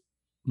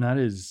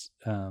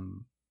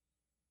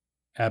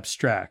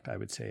abstract, I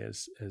would say,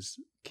 as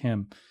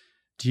Kim,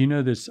 do you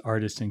know this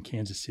artist in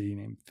Kansas City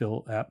named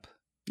Phil Epp?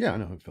 Yeah, I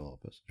know who Phil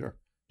Epp is. Sure.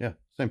 Yeah,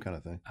 same kind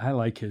of thing. I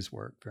like his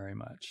work very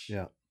much.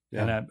 Yeah.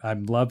 And I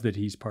love that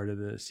he's part of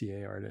the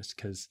CA artist,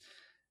 because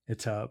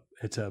it's a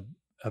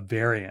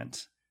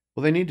variant.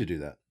 Well, they need to do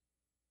that,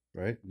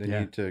 right? They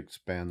need to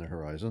expand their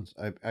horizons.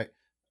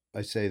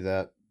 I say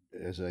that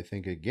as I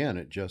think, again,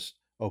 it just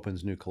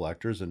opens new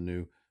collectors and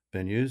new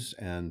venues,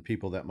 and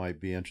people that might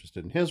be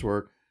interested in his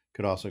work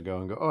could also go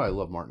and go, "Oh, I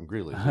love Martin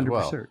Greeley as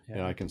well."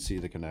 Yeah. I can see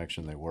the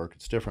connection. They work.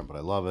 It's different, but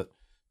I love it.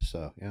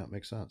 So yeah, it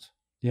makes sense.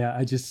 Yeah,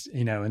 I just,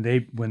 and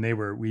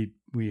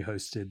we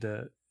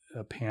hosted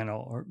a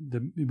panel, or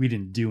we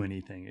didn't do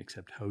anything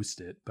except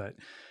host it, but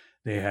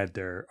they had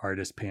their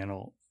artist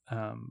panel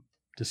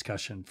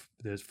discussion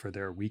for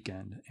their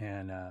weekend,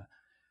 and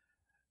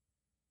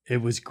it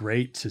was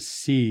great to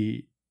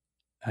see.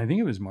 I think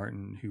it was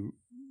Martin who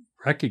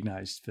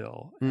recognized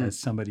Phil as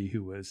somebody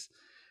who was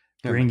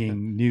bringing a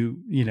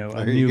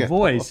new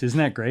voice. Isn't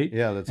that great?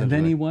 Yeah, that's. And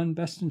then he won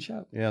Best in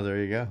Show. Yeah,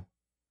 there you go.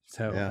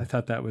 So I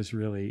thought that was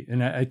really,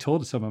 and I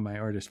told some of my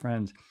artist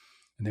friends,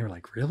 and they were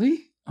like,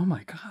 "Really? Oh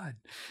my God."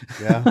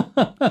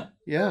 Yeah.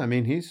 Yeah. I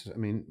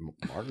mean,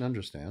 Martin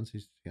understands.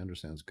 He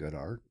understands good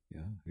art.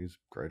 Yeah. He's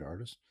a great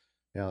artist.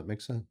 Yeah. That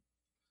makes sense.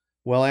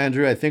 Well,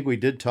 Andrew, I think we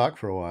did talk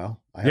for a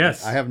while. I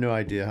have no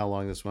idea how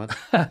long this went,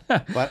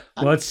 but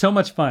it's so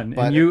much fun.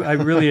 And I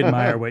really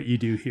admire what you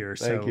do here.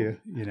 Thank you.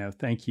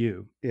 Thank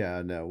you.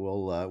 Yeah, no,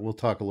 we'll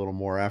talk a little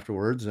more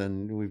afterwards,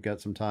 and we've got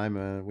some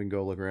time. We can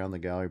go look around the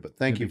gallery, but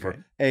thank you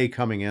for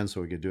coming in so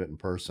we could do it in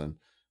person.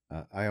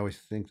 I always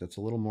think that's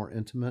a little more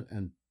intimate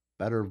and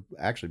better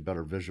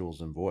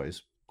visuals and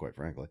voice, quite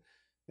frankly.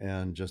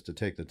 And just to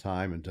take the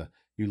time and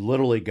you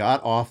literally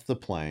got off the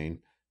plane,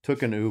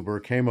 took an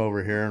Uber, came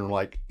over here,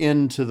 and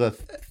into the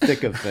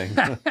thick of things.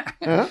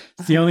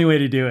 It's the only way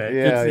to do it.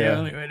 Yeah, it's the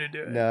only way to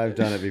do it. No, I've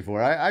done it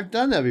before. I've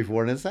done that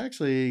before, and it's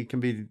actually can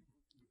be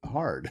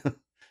hard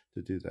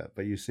to do that.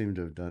 But you seem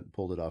to have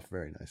pulled it off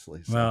very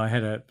nicely. So. Well, I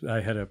had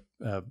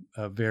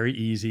a very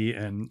easy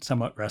and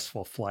somewhat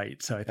restful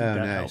flight, so I think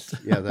that helped.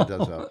 Yeah, that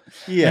does help.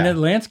 Yeah, and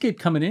the landscape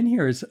coming in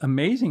here is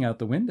amazing out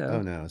the window.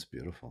 Oh no, it's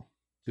beautiful.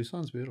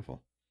 Tucson's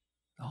beautiful.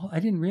 Oh,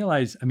 I didn't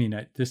realize. I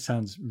mean, this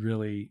sounds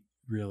really,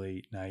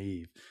 really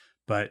naive,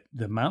 but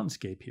the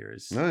mountainscape here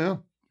is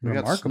we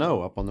got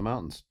snow up on the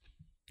mountains.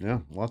 Yeah,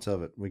 lots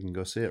of it. We can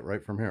go see it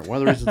right from here. One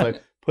of the reasons I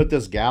put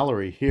this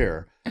gallery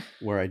here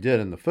where I did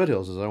in the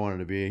foothills is I wanted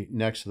to be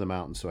next to the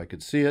mountain so I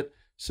could see it.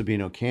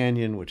 Sabino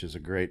Canyon, which is a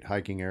great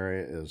hiking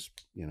area, is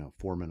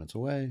 4 minutes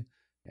away.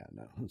 Yeah,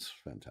 no, it's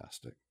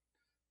fantastic.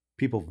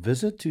 People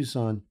visit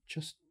Tucson,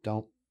 just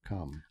don't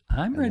come.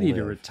 I'm ready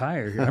to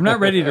retire here. I'm not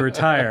ready to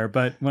retire,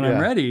 but when I'm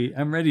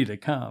ready to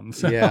come.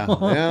 So. Yeah,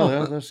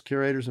 there's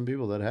curators and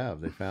people that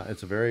have. They found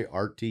it's a very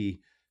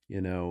arty,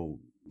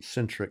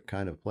 centric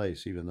kind of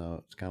place, even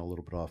though it's kind of a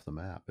little bit off the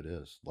map. It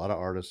is. A lot of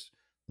artists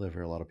live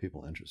here, a lot of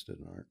people interested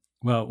in art.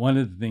 Well, one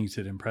of the things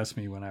that impressed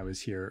me when I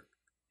was here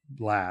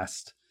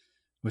last,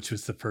 which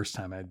was the first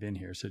time I'd been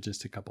here, so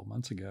just a couple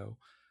months ago,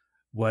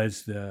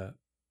 was the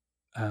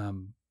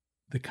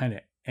kind of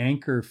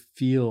anchor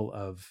feel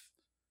of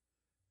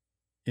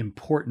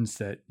importance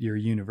that your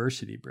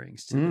university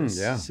brings to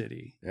this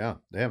city. Yeah,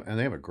 they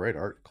have a great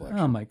art collection.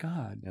 Oh my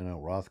God!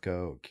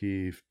 Rothko,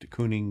 O'Keeffe, de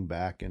Kooning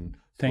back in.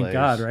 Thank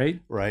God, right?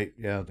 Right.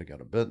 Yeah, they got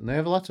a bit, and they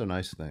have lots of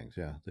nice things.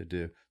 Yeah, they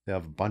do. They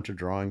have a bunch of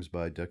drawings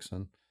by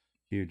Dixon.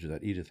 Huge,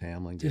 that Edith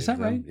Hamling. Is that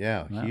right?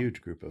 Yeah, wow.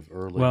 Huge group of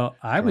early. Well,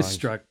 I drawings. was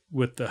struck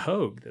with the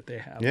Hogue that they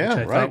have, yeah,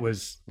 which I thought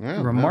was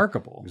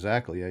remarkable.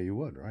 Exactly. Yeah, you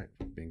would. Right.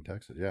 Being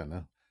Texas. Yeah,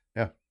 no.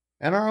 Yeah.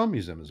 And our own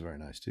museum is very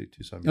nice too.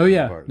 Tucson Oh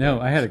yeah. Art, no,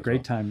 I had a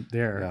great time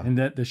there. Yeah. And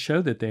that the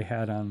show that they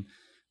had on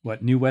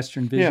New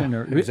Western Vision,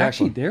 or exactly.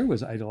 Actually there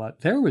was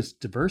there was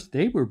diverse.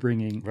 They were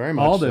bringing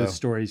all those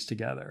stories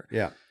together.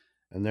 Yeah.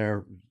 And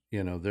they're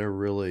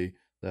really,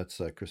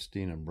 that's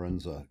Christina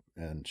Brunza,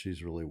 and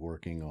she's really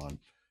working on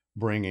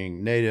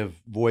bringing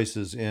Native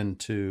voices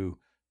into,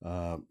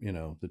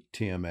 the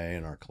TMA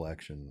in our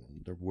collection.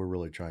 We're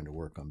really trying to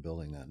work on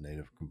building that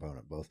Native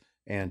component, both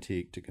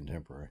antique to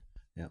contemporary.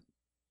 Yep.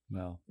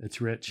 Well, it's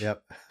rich.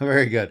 Yep.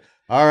 Very good.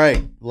 All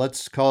right.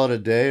 Let's call it a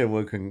day, and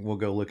we'll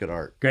go look at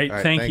art. Great.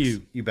 Right, Thank thanks.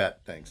 you. You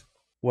bet. Thanks.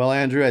 Well,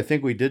 Andrew, I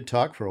think we did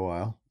talk for a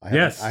while. I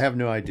have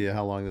no idea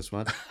how long this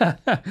went,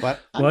 but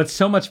well, it's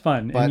so much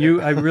fun,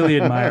 and I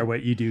really admire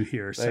what you do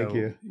here. Thank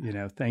you.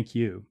 Thank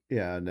you.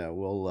 Yeah, no,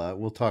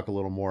 we'll talk a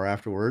little more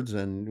afterwards,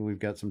 and we've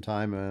got some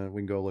time.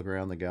 We can go look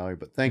around the gallery.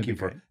 But thank you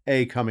for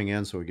coming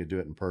in so we could do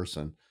it in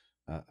person.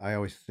 I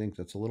always think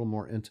that's a little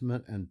more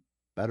intimate and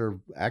better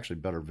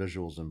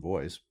visuals and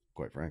voice,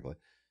 quite frankly.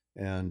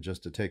 And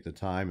just to take the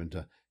time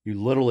and you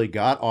literally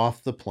got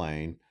off the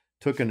plane,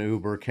 took an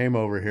Uber, came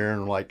over here,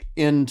 and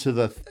into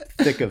the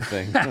thick of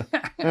things.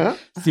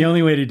 It's the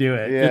only way to do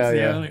it. Yeah, it's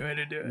the only way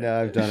to do it.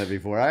 No, I've done it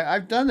before.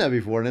 I've done that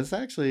before, and it's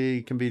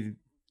actually can be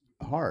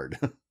hard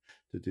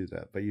to do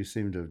that. But you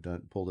seem to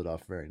have pulled it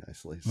off very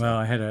nicely. So. Well,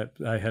 I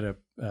had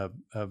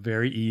a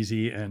very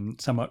easy and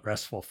somewhat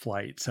restful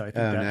flight, so I think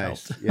that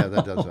helped. Yeah,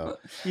 that does help.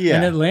 Yeah,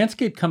 and the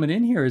landscape coming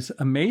in here is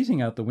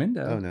amazing out the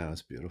window. Oh no,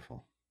 it's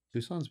beautiful.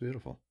 Tucson's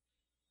beautiful.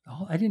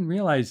 Oh, I didn't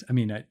realize. I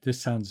mean,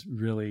 this sounds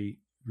really,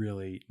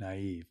 really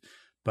naive,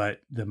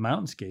 but the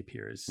mountainscape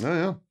here is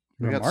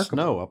we got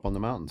snow up on the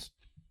mountains.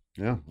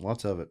 Yeah,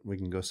 lots of it. We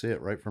can go see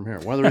it right from here.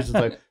 One of the reasons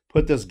I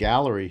put this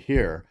gallery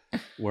here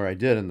where I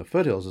did in the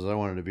foothills is I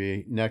wanted to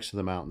be next to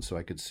the mountain so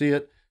I could see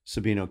it.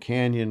 Sabino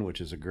Canyon,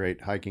 which is a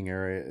great hiking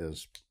area,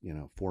 is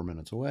 4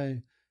 minutes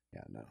away.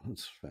 Yeah, no,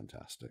 it's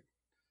fantastic.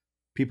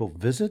 People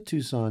visit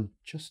Tucson,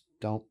 just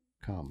don't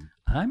come.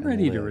 I'm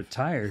ready to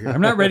retire here.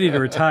 I'm not ready to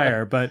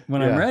retire, but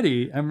when I'm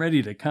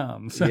ready to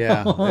come. So.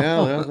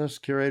 Yeah, there's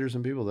curators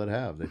and people that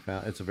have. They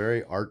found it's a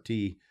very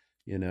arty,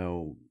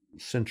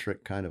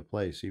 centric kind of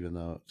place, even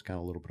though it's kind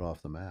of a little bit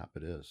off the map.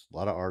 It is. A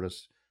lot of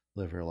artists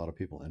live here, a lot of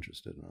people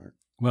interested in art.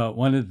 Well,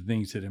 one of the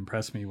things that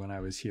impressed me when I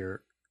was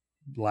here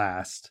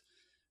last,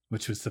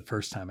 which was the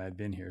first time I'd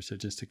been here, so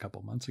just a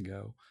couple months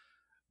ago,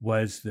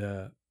 was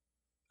the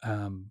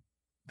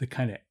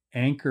kind of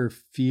anchor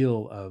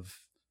feel of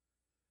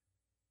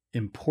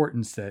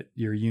importance that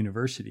your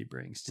university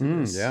brings to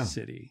this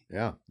city.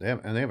 Yeah, they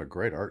have a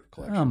great art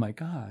collection. Oh my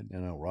God!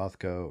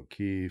 Rothko,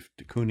 O'Keeffe,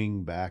 de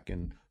Kooning back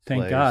in.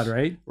 Thank God,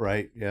 right?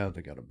 Right. Yeah,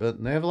 they got a bit,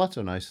 and they have lots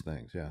of nice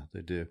things. Yeah,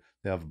 they do.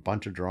 They have a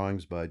bunch of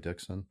drawings by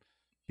Dixon.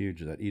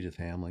 Huge, that Edith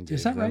Hamling.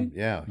 Is that right?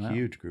 Yeah, wow.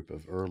 Huge group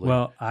of early.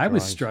 Well, I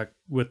was struck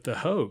with the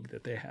Hogue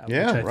that they have, which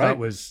I thought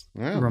was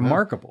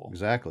remarkable.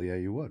 Exactly. Yeah,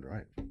 you would.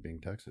 Right. Being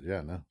Texas.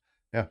 Yeah, no.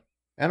 Yeah.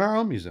 And our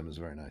own museum is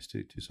very nice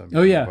too. Tucson.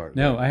 Oh yeah.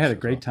 No, I had a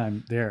great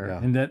time there.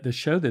 Yeah. And the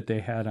show that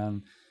they had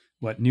on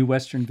New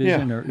Western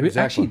Vision,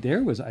 actually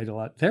there was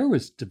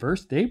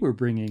diverse. They were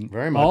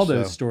bringing all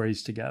those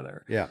stories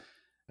together. Yeah.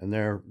 And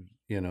they're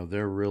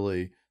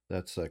really,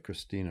 that's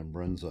Christina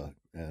Brunza,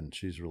 and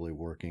she's really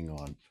working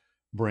on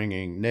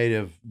bringing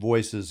Native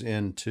voices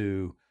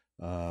into,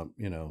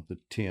 the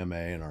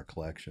TMA in our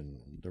collection.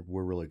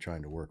 We're really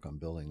trying to work on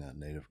building that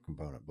Native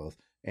component, both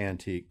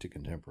antique to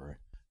contemporary.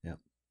 Yep.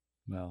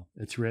 Well,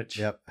 it's rich.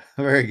 Yep.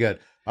 Very good.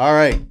 All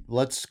right.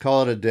 Let's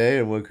call it a day,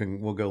 and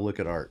we'll go look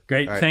at art.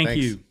 Great. Right, Thank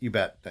thanks. you. You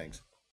bet. Thanks.